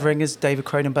that. Dead yeah. Ringers, David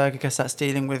Cronenberg. I guess that's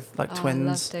dealing with like Oh,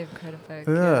 twins. I love David Cronenberg.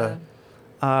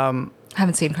 Yeah. I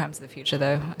haven't seen Crimes of the Future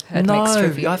though. I've heard mixed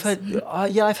reviews. I've heard.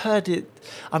 I've heard it.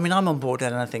 I mean, I'm on board,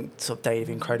 and I think sort of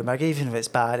David Cronenberg, even if it's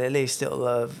bad, at least he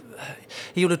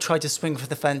would have tried to swing for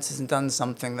the fences and done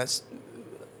something that's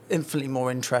infinitely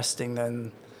more interesting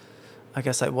than, I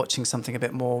guess, like watching something a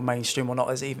bit more mainstream or not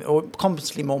as even, or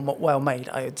competently more well made,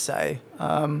 I would say.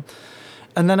 And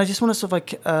then I just want to sort of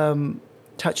like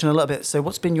touch on a little bit. So,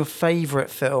 what's been your favourite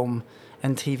film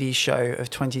and TV show of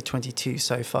 2022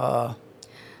 so far?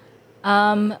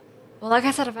 Well, like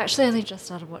I said, I've actually only just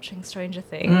started watching Stranger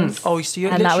Things. Oh, so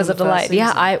you're and that was a literally on the first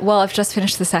delight. Yeah, season? I've just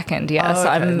finished the second. Yeah, Oh,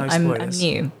 so okay, no I'm spoilers.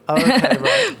 new. Oh, okay,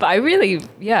 right. But I really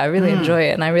enjoy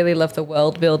it, and I really love the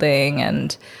world building.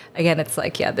 And again, it's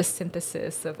like this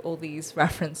synthesis of all these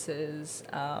references,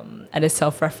 and is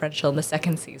self-referential in the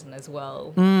second season as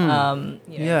well. When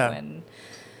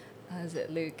is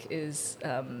it Luke is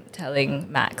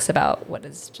telling Max about what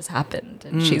has just happened,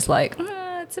 and she's like,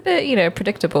 it's a bit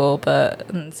predictable, but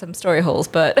and some story holes,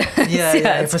 but Yeah,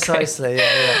 it's precisely. great.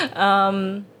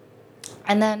 Yeah.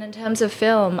 And then in terms of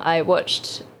film, I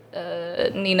watched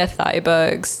Nina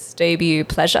Thyberg's debut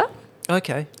Pleasure,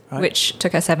 Okay. Right. which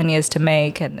took her 7 years to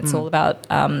make, and it's all about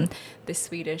this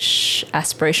Swedish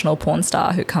aspirational porn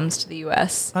star who comes to the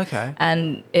US. Okay.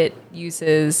 And it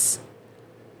uses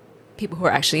people who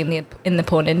are actually in the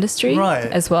porn industry Right.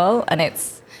 as well, and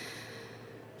it's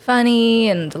funny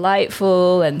and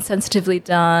delightful and sensitively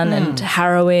done and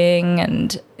harrowing,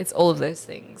 and it's all of those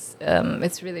things.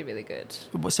 It's really, really good.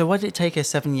 So why did it take her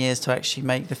 7 years to actually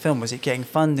make the film? Was it getting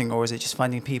funding, or was it just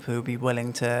finding people who'd be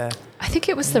willing to? I think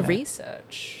it was the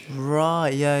research.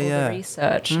 Right. All Yeah. the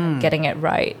research and getting it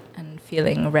right and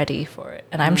feeling ready for it.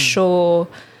 And I'm sure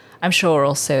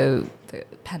also the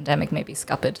pandemic maybe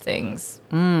scuppered things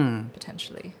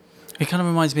potentially. It kind of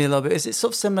reminds me a little bit. Is it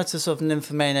sort of similar to sort of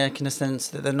Nymphomaniac in a sense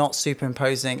that they're not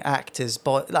superimposing actors'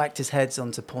 heads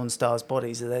onto porn stars'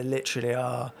 bodies? That they literally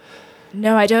are.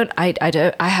 No, I don't. I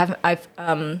don't. I haven't. I've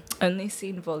only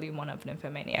seen Volume 1 of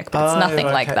Nymphomaniac, but it's nothing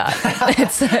like okay. that.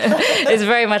 It's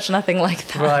very much nothing like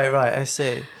that. Right. I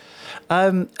see.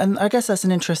 And I guess that's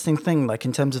an interesting thing. Like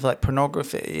in terms of like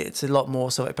pornography, it's a lot more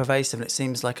sort of pervasive, and it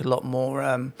seems like a lot more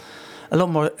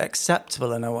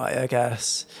acceptable in a way. I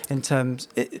guess in terms,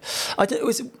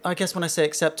 I guess when I say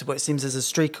acceptable, it seems there's a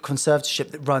streak of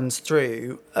conservatorship that runs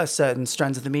through certain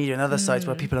strands of the media and other sides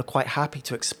where people are quite happy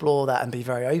to explore that and be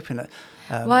very open.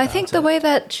 Well, I think the way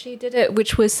that she did it,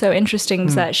 which was so interesting,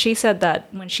 is that she said that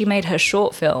when she made her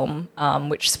short film,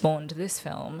 which spawned this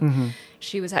film,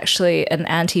 she was actually an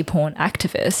anti-porn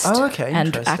activist. Oh, okay, and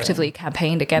interesting. actively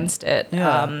campaigned against it.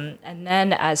 Yeah. And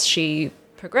then as she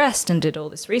progressed and did all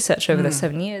this research over the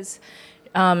 7 years,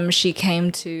 she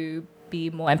came to be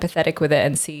more empathetic with it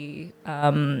and see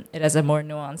it as a more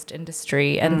nuanced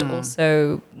industry. And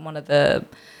also one of the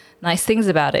nice things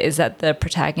about it is that the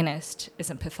protagonist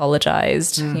isn't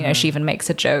pathologized. She even makes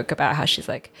a joke about how she's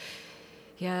like,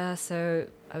 yeah, so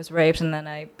I was raped and then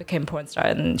I became a porn star.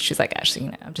 And she's like,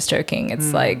 actually, I'm just joking.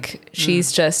 It's like,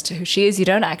 she's just who she is.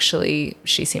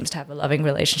 She seems to have a loving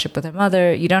relationship with her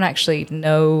mother. You don't actually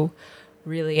know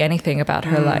really anything about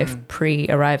her life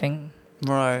pre-arriving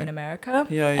in America.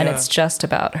 And it's just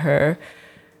about her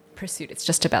pursuit. It's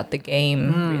just about the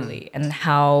game, really, and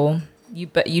how you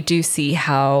do see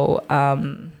how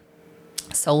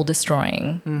soul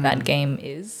destroying that game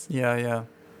is. Yeah.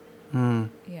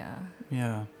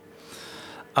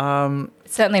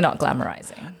 It's certainly not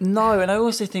glamorizing. No, and I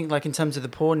also think, like, in terms of the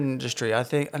porn industry, I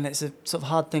think, and it's a sort of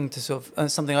hard thing to sort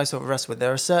of, something I sort of wrestle with.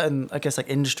 There are certain, I guess, like,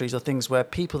 industries or things where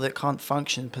people that can't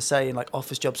function per se in, like,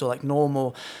 office jobs or, like,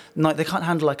 normal, they can't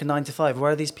handle, like, a 9 to 5.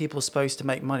 Where are these people supposed to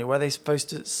make money? Where are they supposed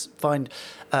to find,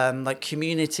 like,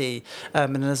 community?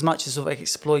 And as much as sort of, like,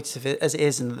 exploitative as it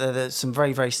is, and there's some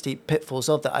very, very steep pitfalls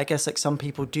of that, I guess, like, some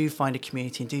people do find a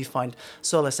community and do find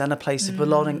solace and a place of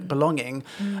belonging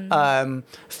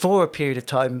for a period of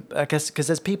time, I guess, because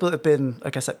there's people that have been, I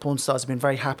guess, like porn stars have been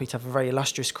very happy to have a very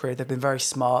illustrious career. They've been very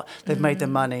smart. They've made their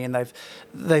money and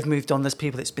they've moved on. There's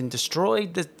people that's been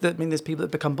destroyed. There's people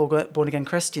that become born again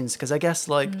Christians, because I guess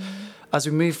like as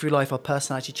we move through life, our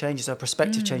personality changes, our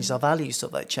perspective changes, our values sort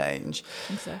of like change.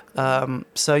 Exactly.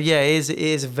 So yeah, it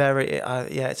is a very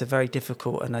it's a very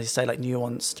difficult and, as you say, like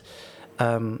nuanced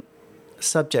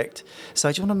subject. So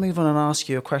I just want to move on and ask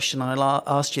you a question I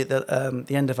asked you at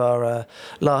the end of our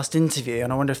last interview,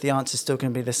 and I wonder if the answer is still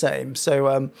going to be the same.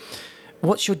 So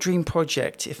what's your dream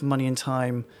project if money and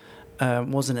time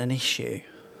wasn't an issue?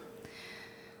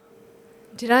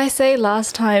 Did I say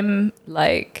last time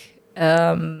like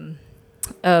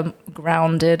a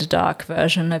grounded dark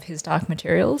version of his Dark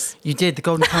Materials? You did the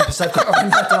Golden Compass. I've got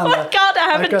that down there. God,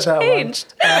 I I've got haven't that one.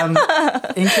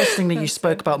 changed. Interestingly, you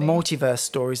spoke about multiverse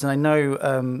stories, and I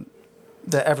know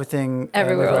that everything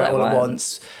Everywhere all at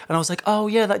once. And I was like, oh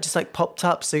yeah, that just like popped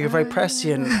up. So you're very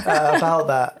prescient about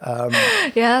that.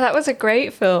 Yeah, that was a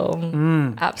great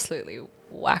film. Mm. Absolutely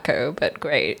wacko, but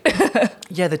great.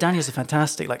 Yeah, the Daniels are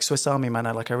fantastic. Like Swiss Army Man,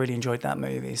 I really enjoyed that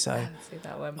movie. So I haven't seen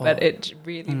that one, but it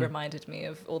really reminded me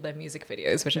of all their music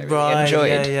videos, which I really right,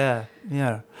 enjoyed.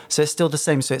 yeah. So it's still the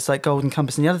same. So it's like Golden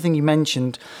Compass. And the other thing you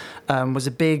mentioned was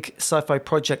a big sci-fi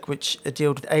project which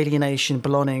dealt with alienation,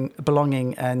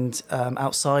 belonging, and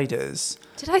outsiders.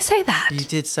 Did I say that? You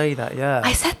did say that, yeah.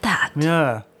 I said that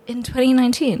Yeah. in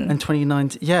 2019. In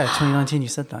 2019, 2019, you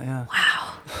said that, yeah.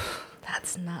 Wow,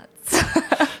 that's nuts.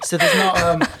 So there's not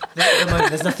at the moment,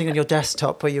 there's nothing on your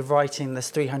desktop where you're writing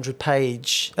this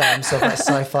 300-page sort of like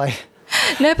sci-fi.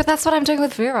 No, but that's what I'm doing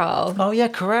with Viral. Oh yeah,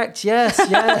 correct. Yes,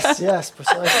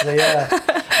 precisely. Yeah.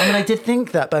 I mean, I did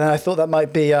think that, but I thought that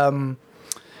might be the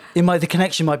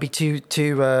connection might be too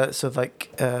sort of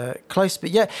like close.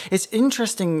 But yeah, it's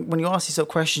interesting when you ask these sort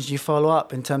of questions, you follow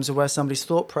up in terms of where somebody's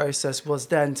thought process was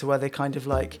then to where they kind of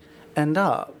like end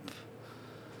up.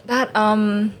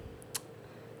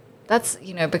 That's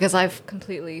because I've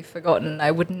completely forgotten.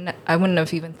 I wouldn't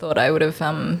have even thought I would have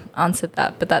answered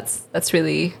that. But that's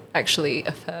really actually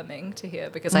affirming to hear,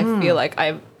 because I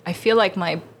feel like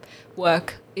my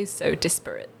work is so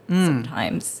disparate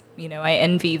sometimes. I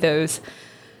envy those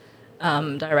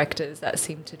directors that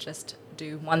seem to just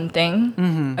do one thing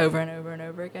over and over and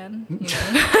over again.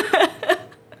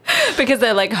 Because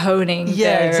they're like honing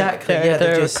their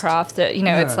craft.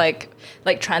 It's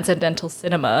like transcendental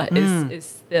cinema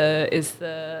is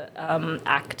the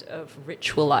act of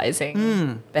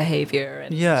ritualizing behavior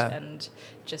and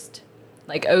just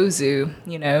like Ozu,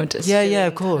 just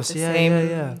of course, the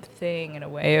same thing in a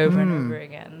way over and over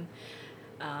again.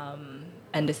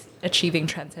 And just achieving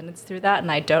transcendence through that,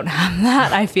 and I don't have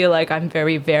that. I feel like I'm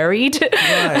very varied,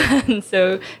 right. And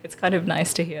so it's kind of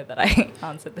nice to hear that I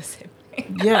answered the same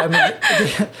thing. Yeah, I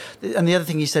mean, and the other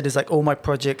thing you said is like all my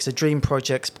projects are dream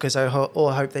projects because I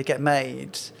hope they get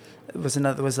made. Did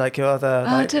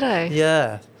I?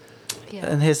 Yeah. Yeah.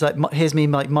 And here's me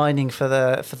like mining for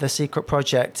the secret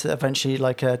project eventually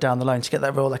down the line to get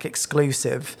that real like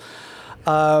exclusive.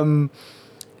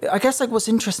 I guess like what's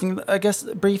interesting, I guess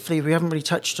briefly, we haven't really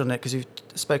touched on it because we've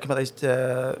spoken about those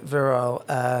Viral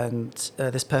and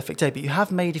This Perfect Day, but you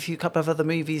have made a couple of other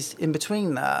movies in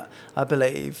between that, I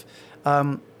believe.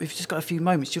 We've just got a few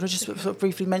moments. Do you want to just sort of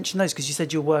briefly mention those? Because you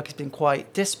said your work has been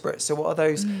quite disparate. So what are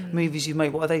those movies you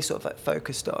made? What are they sort of like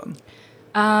focused on?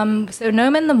 So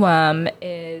Gnome and the Worm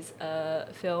is a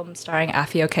film starring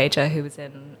Afi Okeja, who was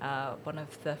in one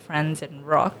of the Friends in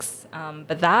Rocks.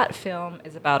 But that film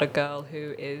is about a girl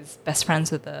who is best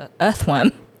friends with the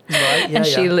earthworm. Right, yeah, and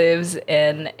she lives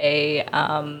in a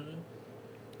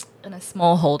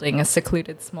small holding, a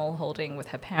secluded small holding with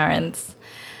her parents.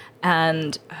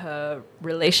 And her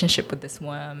relationship with this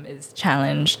worm is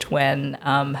challenged when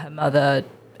her mother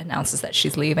announces that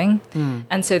she's leaving.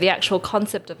 And so the actual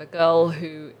concept of a girl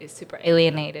who is super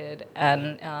alienated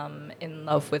and in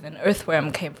love with an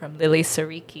earthworm came from Lily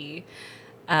Sariki.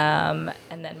 And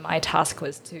then my task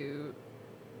was to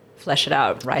flesh it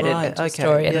out, write it into a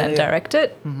story, and then direct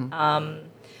it.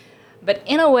 But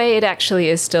in a way, it actually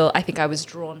is still, I think I was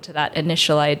drawn to that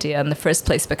initial idea in the first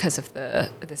place because of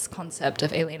this concept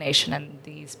of alienation and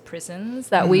these prisons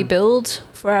that we build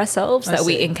for ourselves,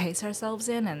 we encase ourselves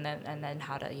in, and then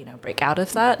how to, break out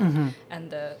of that.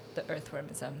 And the earthworm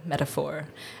is a metaphor,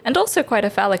 and also quite a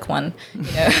phallic one,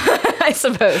 I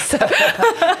suppose.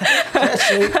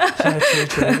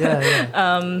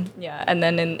 Yeah. And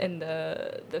then in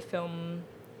the film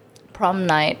Prom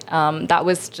Night, that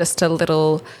was just a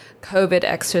little COVID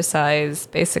exercise.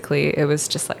 Basically, it was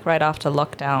just like right after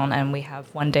lockdown, and we have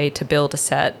one day to build a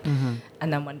set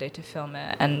and then one day to film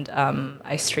it. And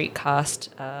I street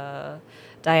cast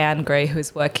Diane Gray,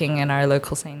 who's working in our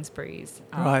local Sainsbury's.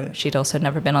 Right. She'd also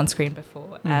never been on screen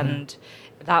before. And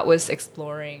that was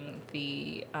exploring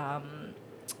the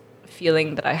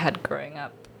feeling that I had growing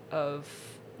up of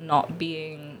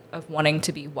wanting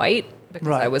to be white, because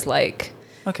I was like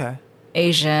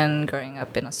Asian growing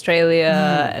up in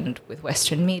Australia and with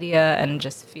Western media, and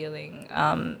just feeling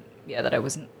that I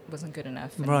wasn't good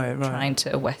enough, and trying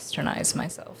to Westernize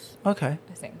myself. I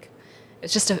think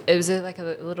it's just it was like a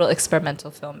little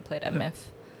experimental film played at MIF.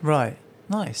 Right.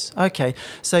 Nice. Okay.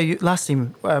 So, lastly,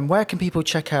 where can people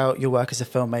check out your work as a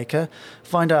filmmaker,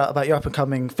 find out about your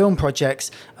up-and-coming film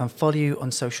projects, and follow you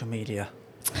on social media?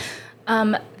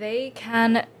 They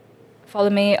can follow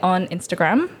me on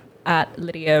Instagram at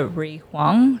Lydia Ri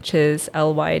Huang, which is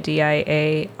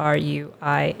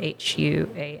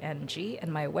LYDIARUIHUANG,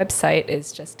 and my website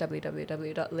is just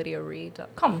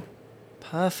www.lydiari.com.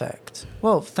 Perfect.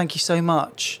 Well, thank you so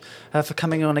much for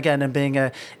coming on again and being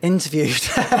interviewed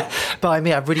by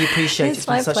me. I really appreciate it. It's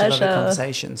been such a lovely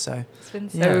conversation. So it's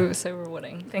been so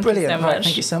rewarding. Thank brilliant. you so much. Right,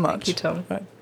 thank you so much. Thank you, Tom. Right.